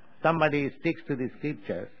somebody sticks to the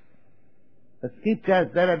scriptures. The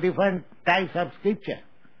scriptures, there are different types of scripture.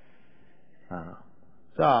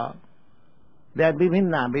 So, they are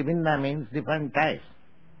vivinna. Vivinna means different types.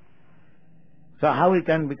 So how we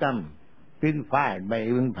can become purified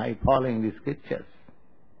even by following the scriptures?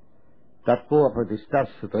 Tatko apratishta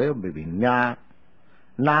sutayo vivinya.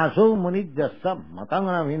 Naso munijjasa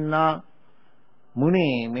matangana vinna.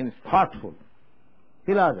 Muni means thoughtful,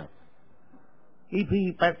 philosopher. If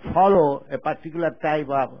we follow a particular type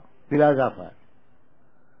of philosopher,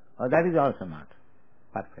 that is also not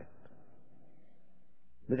perfect.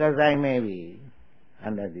 Because I may be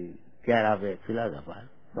under the care of a philosopher,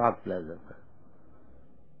 rock philosopher.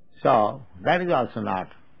 So, that is also not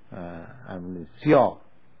sure.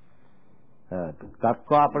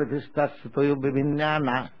 Tatko apratishta sutayo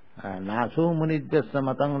vivinya nasu munijjasa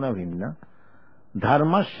matangana vinna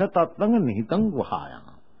dharmasya tattanga nihitam guhaya.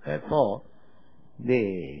 Therefore,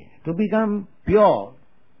 to become pure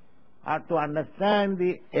or to understand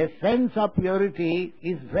the essence of purity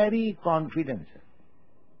is very confidential.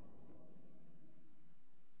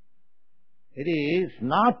 It is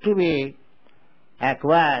not to be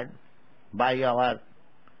acquired by our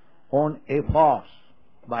own efforts,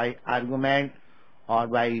 by argument, or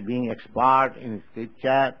by being expert in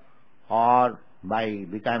scripture, or by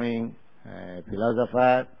becoming a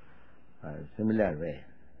philosopher, similar way.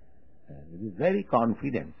 It is very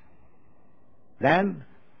confident. Then,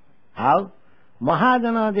 how?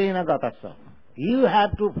 Mahajana jena gatasya. You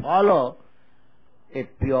have to follow a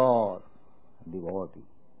pure devotee,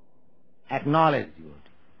 acknowledged devotee.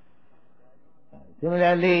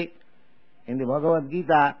 Similarly, in the Bhagavad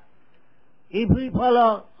Gita, if we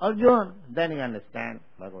follow Arjuna, then you understand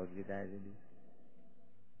Bhagavad Gita as it is.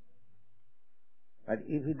 But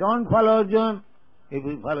if we don't follow Arjuna, if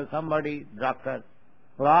we follow somebody, Dr.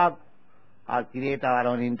 Frog, or create our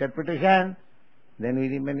own interpretation, then we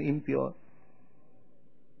remain impure.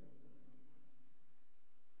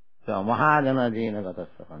 So, Mahajana jena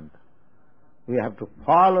gatasya pantha. We have to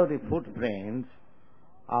follow the footprints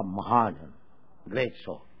of Mahajana, great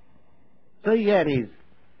soul. So here is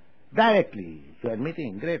directly, you are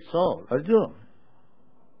meeting great soul, Arjuna.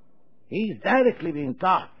 He is directly being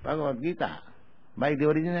taught Bhagavad Gita by the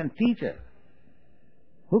original teacher.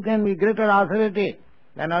 Who can be greater authority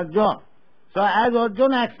than Arjuna? So as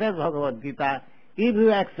Arjuna accepts Bhagavad Gita, if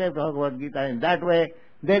you accept Bhagavad Gita in that way,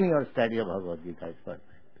 then your study of Bhagavad Gita is perfect.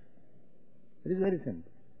 It is very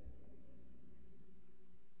simple.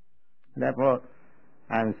 Therefore,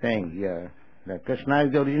 I am saying here that Krishna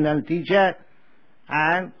is the original teacher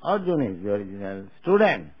and Arjuna is the original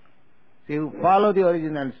student. So you follow the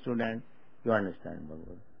original student, you understand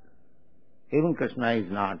Bhagavad Gita. Even Krishna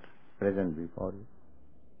is not present before you.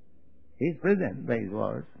 He is present by his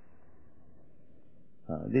words.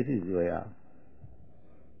 This is the way of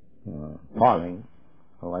following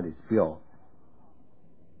what is pure.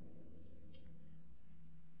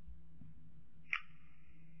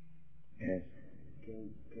 Yes.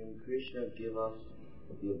 Can Krishna give us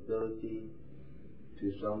the ability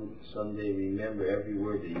to someday remember every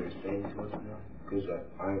word that you're saying to us now? Because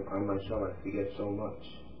I myself, I forget so much.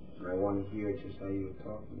 And I want to hear just how you were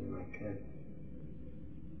talking, and I can't.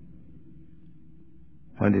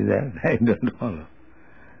 What is that? I don't follow.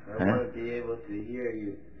 I want to be able to hear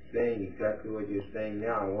you saying exactly what you're saying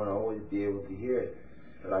now. I want to always be able to hear it.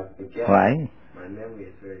 But I forget. Why? My memory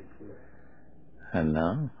is very poor.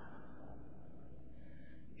 No.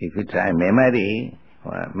 If you try memory,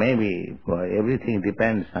 maybe everything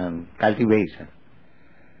depends on cultivation.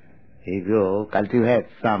 if you cultivate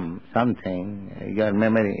something, your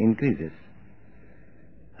memory increases.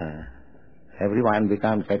 Everyone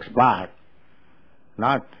becomes expert,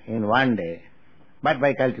 not in one day, but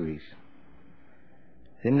by cultivation.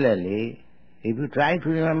 Similarly, if you try to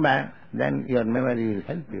remember, then your memory will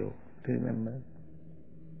help you to remember.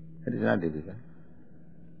 It is not difficult.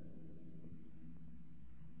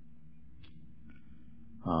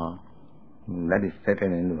 That is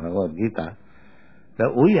stated in the Bhagavad Gita.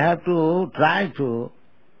 So we have to try to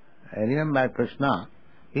remember Krishna.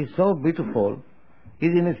 He is so beautiful.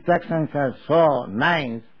 His instructions are so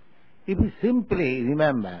nice. If we simply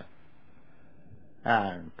remember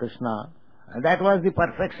Krishna, that was the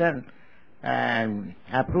perfection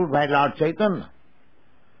approved by Lord Chaitanya.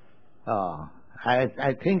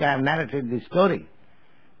 I think I have narrated this story.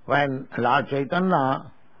 When Lord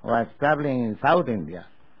Chaitanya was traveling in South India,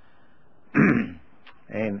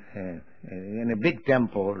 in a big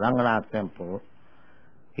temple, Ranganath temple,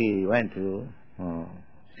 he went to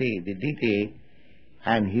see the deity,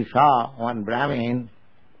 and he saw one Brahmin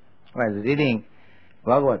was reading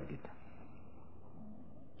Bhagavad Gita.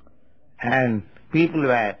 And people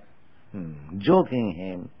were joking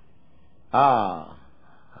him,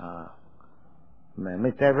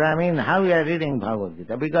 Mr. Brahmin, how you are reading Bhagavad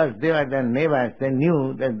Gita? Because they were their neighbors, they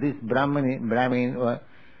knew that this Brahmin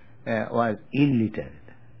was illiterate,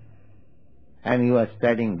 and he was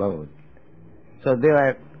studying Bhagavad Gita. So they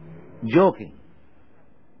were joking.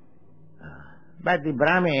 But the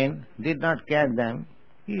Brahmin did not care them.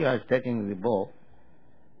 He was taking the book,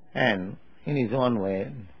 and in his own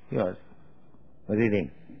way, he was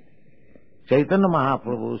reading. Chaitanya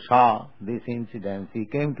Mahaprabhu saw this incident. He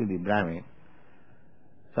came to the Brahmin.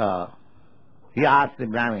 So he asked the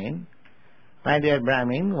Brahmin, my dear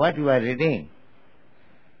Brahmin, what you are reading?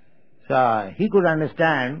 So he could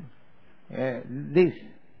understand this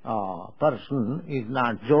person is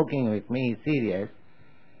not joking with me, he is serious.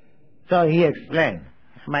 So he explained,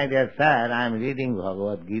 my dear sir, I am reading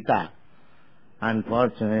Bhagavad Gita.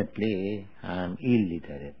 Unfortunately, I am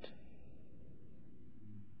illiterate.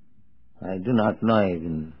 I do not know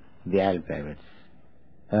even the alphabets.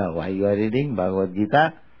 Why you are reading Bhagavad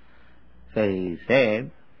Gita? So he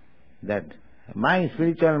said that my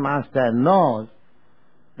spiritual master knows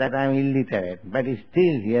that I am illiterate, but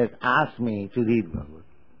still he has asked me to read Bhagavad Gita.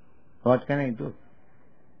 What can I do?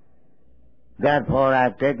 Therefore I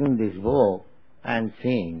have taken this book and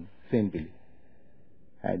sing simply.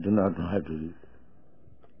 I do not know how to read.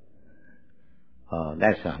 Oh,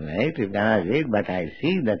 that's all right, you cannot read, but I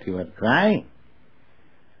see that you are crying.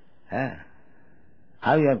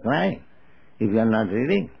 How you are crying if you are not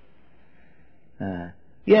reading?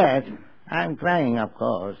 Yes, I am crying, of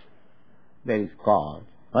course. There is cause.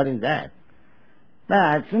 What is that?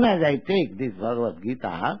 Now, as soon as I take this Bhagavad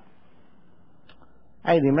Gita,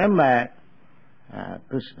 I remember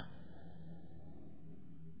Krishna.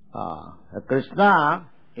 Krishna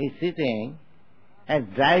is sitting as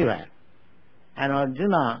driver, and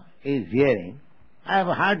Arjuna is hearing. I have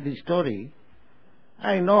heard the story.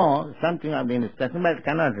 I know something of the instruction, but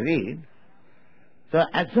cannot read. So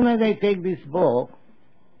as soon as I take this book,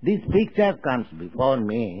 this picture comes before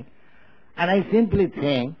me, and I simply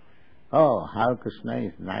think, oh, how Krishna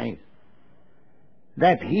is nice.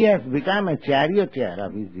 That he has become a charioteer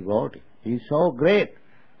of his devotee. He is so great.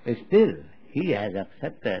 Still, he has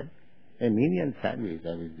accepted a menial service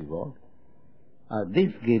of his devotee.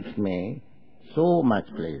 This gives me so much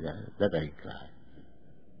pleasure that I cry.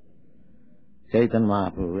 Chaitanya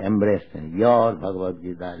Mahaprabhu embraced me. Your Bhagavad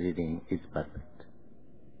Gita reading is perfect.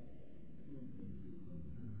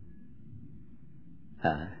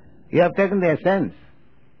 You have taken the essence.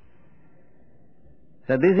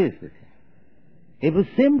 So this is the thing. If you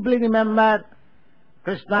simply remember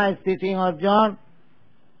Krishna is teaching Arjuna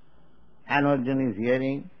and Arjuna is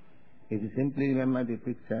hearing, if you simply remember the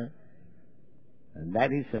picture,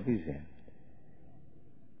 that is sufficient.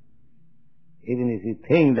 Even if you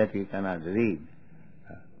think that you cannot read.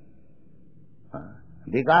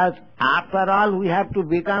 Because after all we have to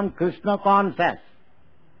become Krishna conscious.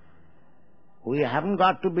 We haven't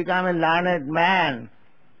got to become a learned man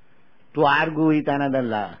to argue with another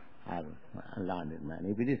learned man.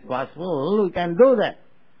 If it is possible, we can do that.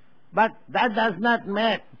 But that does not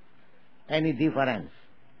make any difference.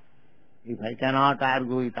 If I cannot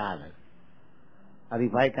argue with others, or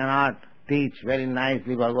if I cannot teach very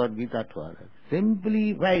nicely Bhagavad Gita to others,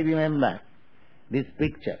 simply if I remember this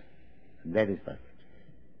picture, that is perfect.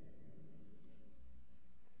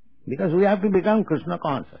 Because we have to become Krishna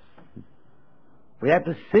conscious. We have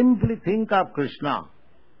to simply think of Krishna.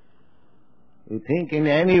 You think in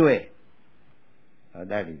any way.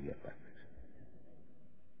 That is your perfection.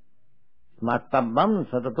 Smartabam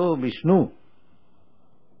satato Vishnu.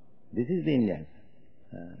 This is the Indian.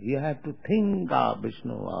 You have to think of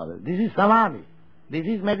Vishnu always. This is samadhi. This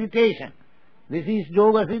is meditation. This is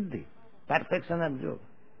yoga siddhi. Perfection of yoga.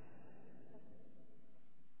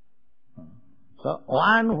 So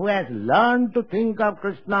one who has learned to think of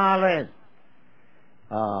Krishna always,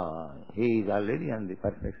 he is already on the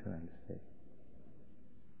perfection stage.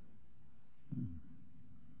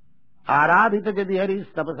 Aradhita jadi haris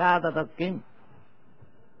tapasa tatat kim.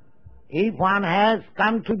 If one has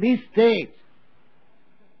come to this stage,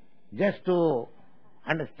 just to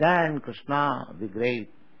understand Krishna, the great,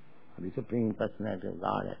 the Supreme Personality of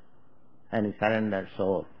Godhead, and he surrendered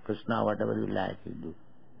soul. Krishna, whatever you like, you do.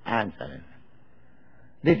 I am surrendered.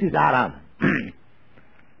 This is Aram.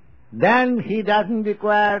 Then he doesn't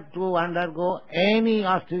require to undergo any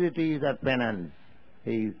austerities or penance.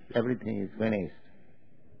 Everything is finished.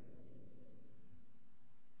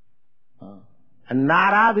 And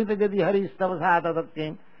Naradhita jadi haris tapasa tatat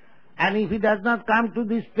kim. And if he does not come to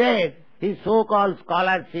this stage, his so-called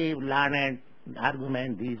scholarship, learned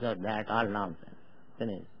argument, this or that, all nonsense.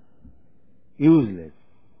 Finished. Useless.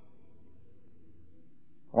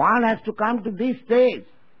 One has to come to this stage.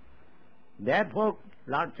 Therefore,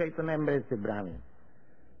 Lord Chaitanya embraced the Brahmin.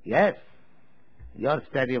 Yes, your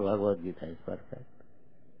study of Bhagavad Gita is perfect.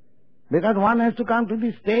 Because one has to come to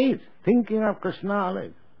this stage, thinking of Krishna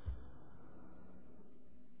always.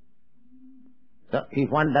 So, if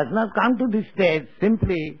one does not come to this stage,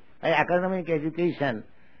 simply by academic education,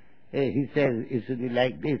 he says it should be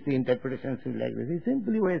like this, the interpretation should be like this, he is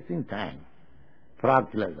simply wasting time.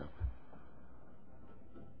 Frog philosophy.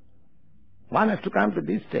 One has to come to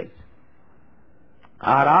this stage.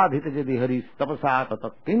 Aradhita jadi haris tapasa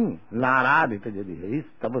tatatkim, naradhita jadi haris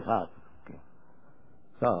tapasa tatatkim.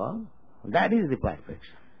 So, that is the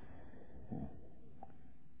perfection.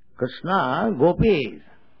 Krishna, gopis,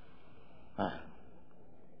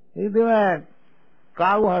 if they were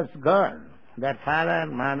cowherd girls, their father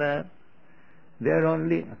and mother, they are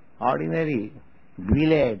only ordinary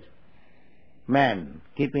village men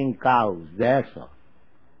keeping cows, that's all.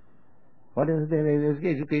 What is their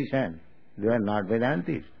education? They are not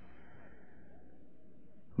Vedantis.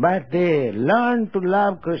 But they learned to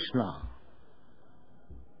love Krishna.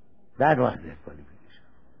 That was their qualification.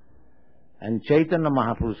 And Chaitanya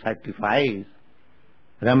Mahaprabhu certifies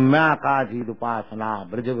Ramya Kaji Dupasana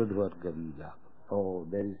Brajavadvar Gavila. Oh,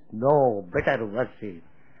 there is no better worship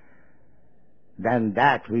than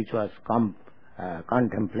that which was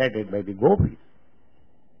contemplated by the gopis.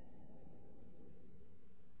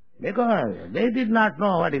 Because they did not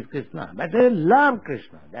know what is Krishna, but they love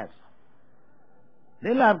Krishna, that's all.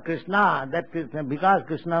 They love Krishna, that Krishna, because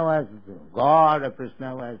Krishna was God or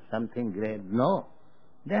Krishna was something great. No.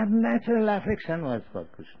 Their natural affection was for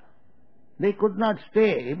Krishna. They could not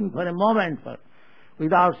stay even for a moment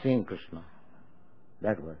without seeing Krishna.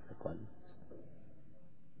 That was the quality.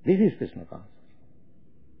 This is Krishna consciousness.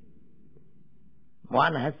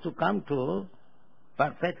 One has to come to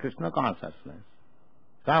perfect Krishna consciousness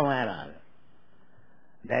somewhere or other.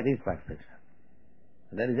 That is perfection.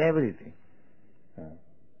 That is everything.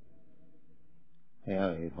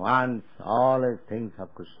 If one always thinks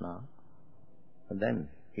of Krishna, then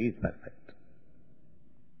he is perfect.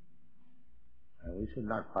 We should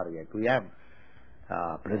not forget. We have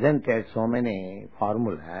presented so many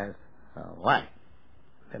formulas. Why?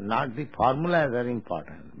 Not the formulas are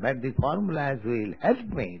important, but the formulas will help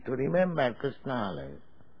me to remember Krishna always.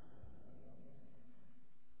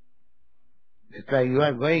 That's why you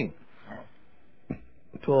are going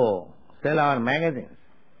to sell our magazines.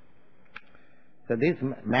 So this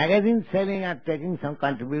magazine selling or taking some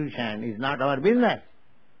contribution is not our business.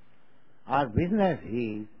 Our business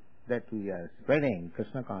is that we are spreading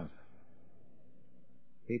Krishna consciousness.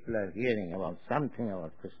 People are hearing about something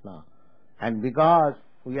about Krishna. And because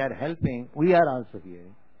we are helping, we are also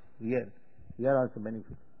hearing. We are also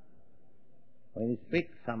benefiting. When you speak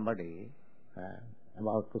to somebody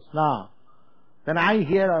about Krishna, then I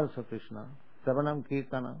hear also Krishna. Savanam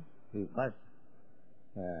Kirtanam. We first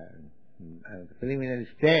preliminary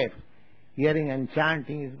steps, hearing and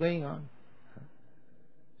chanting is going on.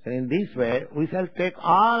 So in this way, we shall take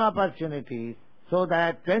all opportunities so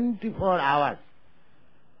that 24 hours,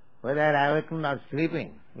 whether awakened or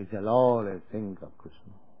sleeping, we shall always think of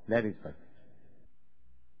Krishna. That is perfect.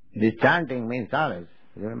 This chanting means always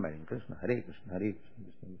remembering Krishna, Hare Krishna, Hare Krishna,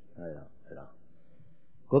 Krishna, Hare Ram, Hare Ram.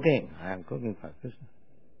 Cooking, I am cooking for Krishna.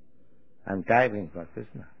 I am typing for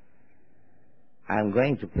Krishna. I am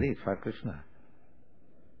going to preach for Krishna.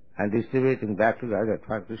 I am distributing back to the other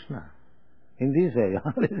for Krishna. In this way, you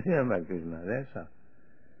always remember Krishna, that's all.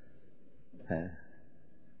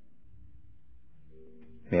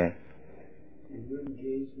 Yes. If you're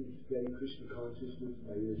engaged in spreading Krishna consciousness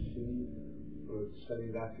by your singing or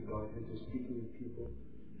studying back to Godhead, or speaking with people,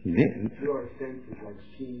 through our senses like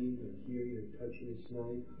seeing and hearing and touching and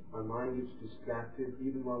smelling, our mind gets distracted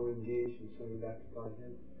even while we're engaged in studying back to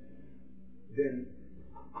Godhead, then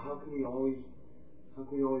how can we always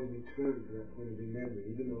return to that point of remembering,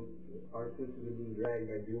 even though our senses are being dragged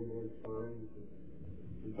by billboard signs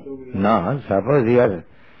and so many... No, suppose you are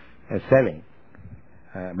selling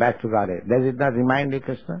back to Godhead. Does it not remind you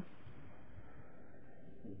Krishna?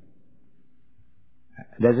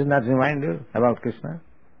 Does it not remind you about Krishna?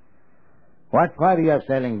 What for you are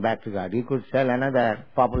selling back to God? You could sell another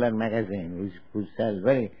popular magazine which could sell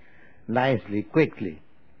very nicely, quickly,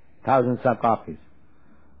 thousands of copies.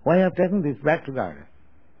 Why have you taken this back to God?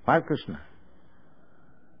 For Krishna.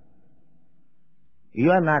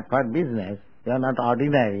 You are not for business. You are not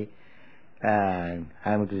ordinary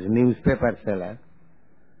newspaper seller.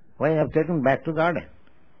 Why have you taken back to God?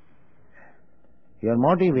 Your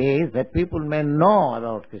motive is that people may know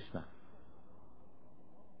about Krishna.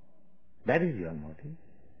 That is your motive.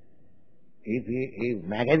 If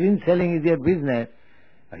magazine selling is your business,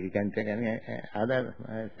 you can take any other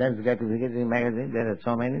sense gratification magazine, there are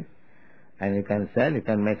so many, and you can sell, you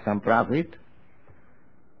can make some profit.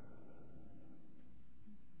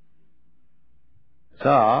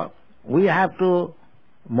 So, we have to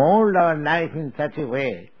mold our life in such a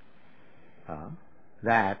way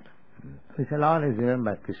that we shall always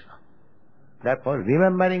remember Krishna. Therefore,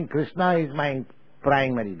 remembering Krishna is my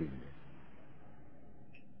primary business.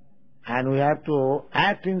 And we have to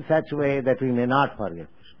act in such a way that we may not forget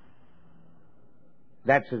Krishna.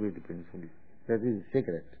 That should be the principle. That is the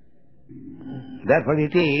secret. Therefore,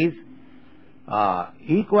 it is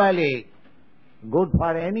equally good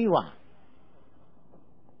for anyone.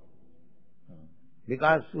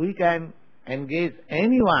 Because we can engage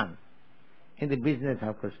anyone in the business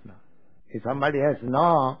of Krishna. If somebody has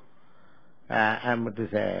no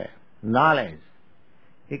knowledge,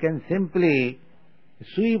 he can simply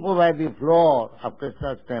sweep over the floor of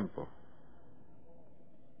Krishna's temple.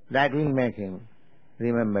 That will make him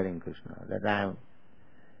remembering Krishna, that I am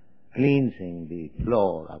cleansing the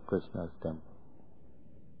floor of Krishna's temple.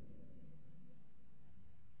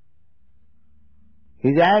 He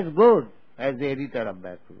is as good as the editor of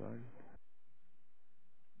that world.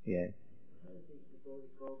 Yes.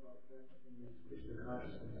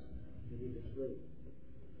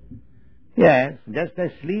 Yes, just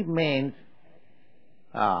as sleep means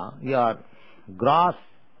your gross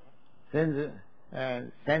senses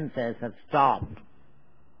have stopped,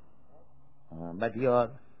 but your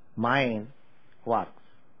mind works.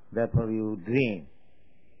 Therefore you dream.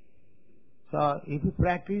 So if you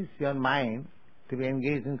practice your mind to be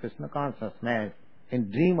engaged in Krishna consciousness, in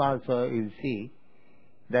dream also you see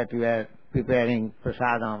that you are preparing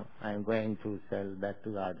prasadam and going to sell back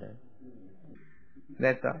to Godhead.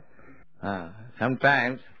 That's all.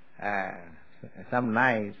 Sometimes, some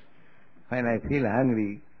nights, when I feel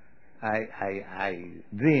hungry, I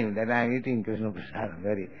dream that I am eating Krishna prasadam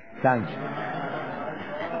very sumptuously.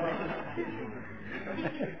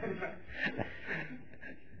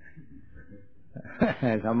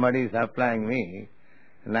 Somebody is supplying me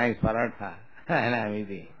nice paratha and I am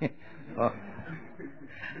eating.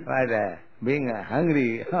 But being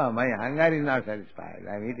hungry, my hunger is not satisfied.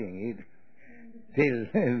 I am eating it till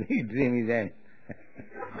the dream is end.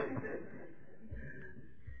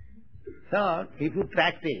 So, if you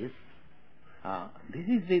practice, this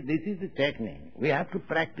is the technique. We have to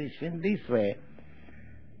practice in this way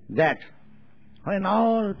that when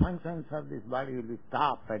all functions of this body will be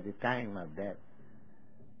stopped at the time of death,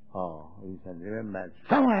 we shall remember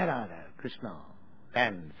somewhere or other Krishna,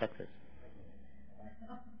 then success.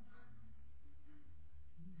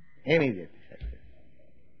 Immediately success.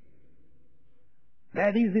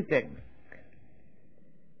 That is the technique.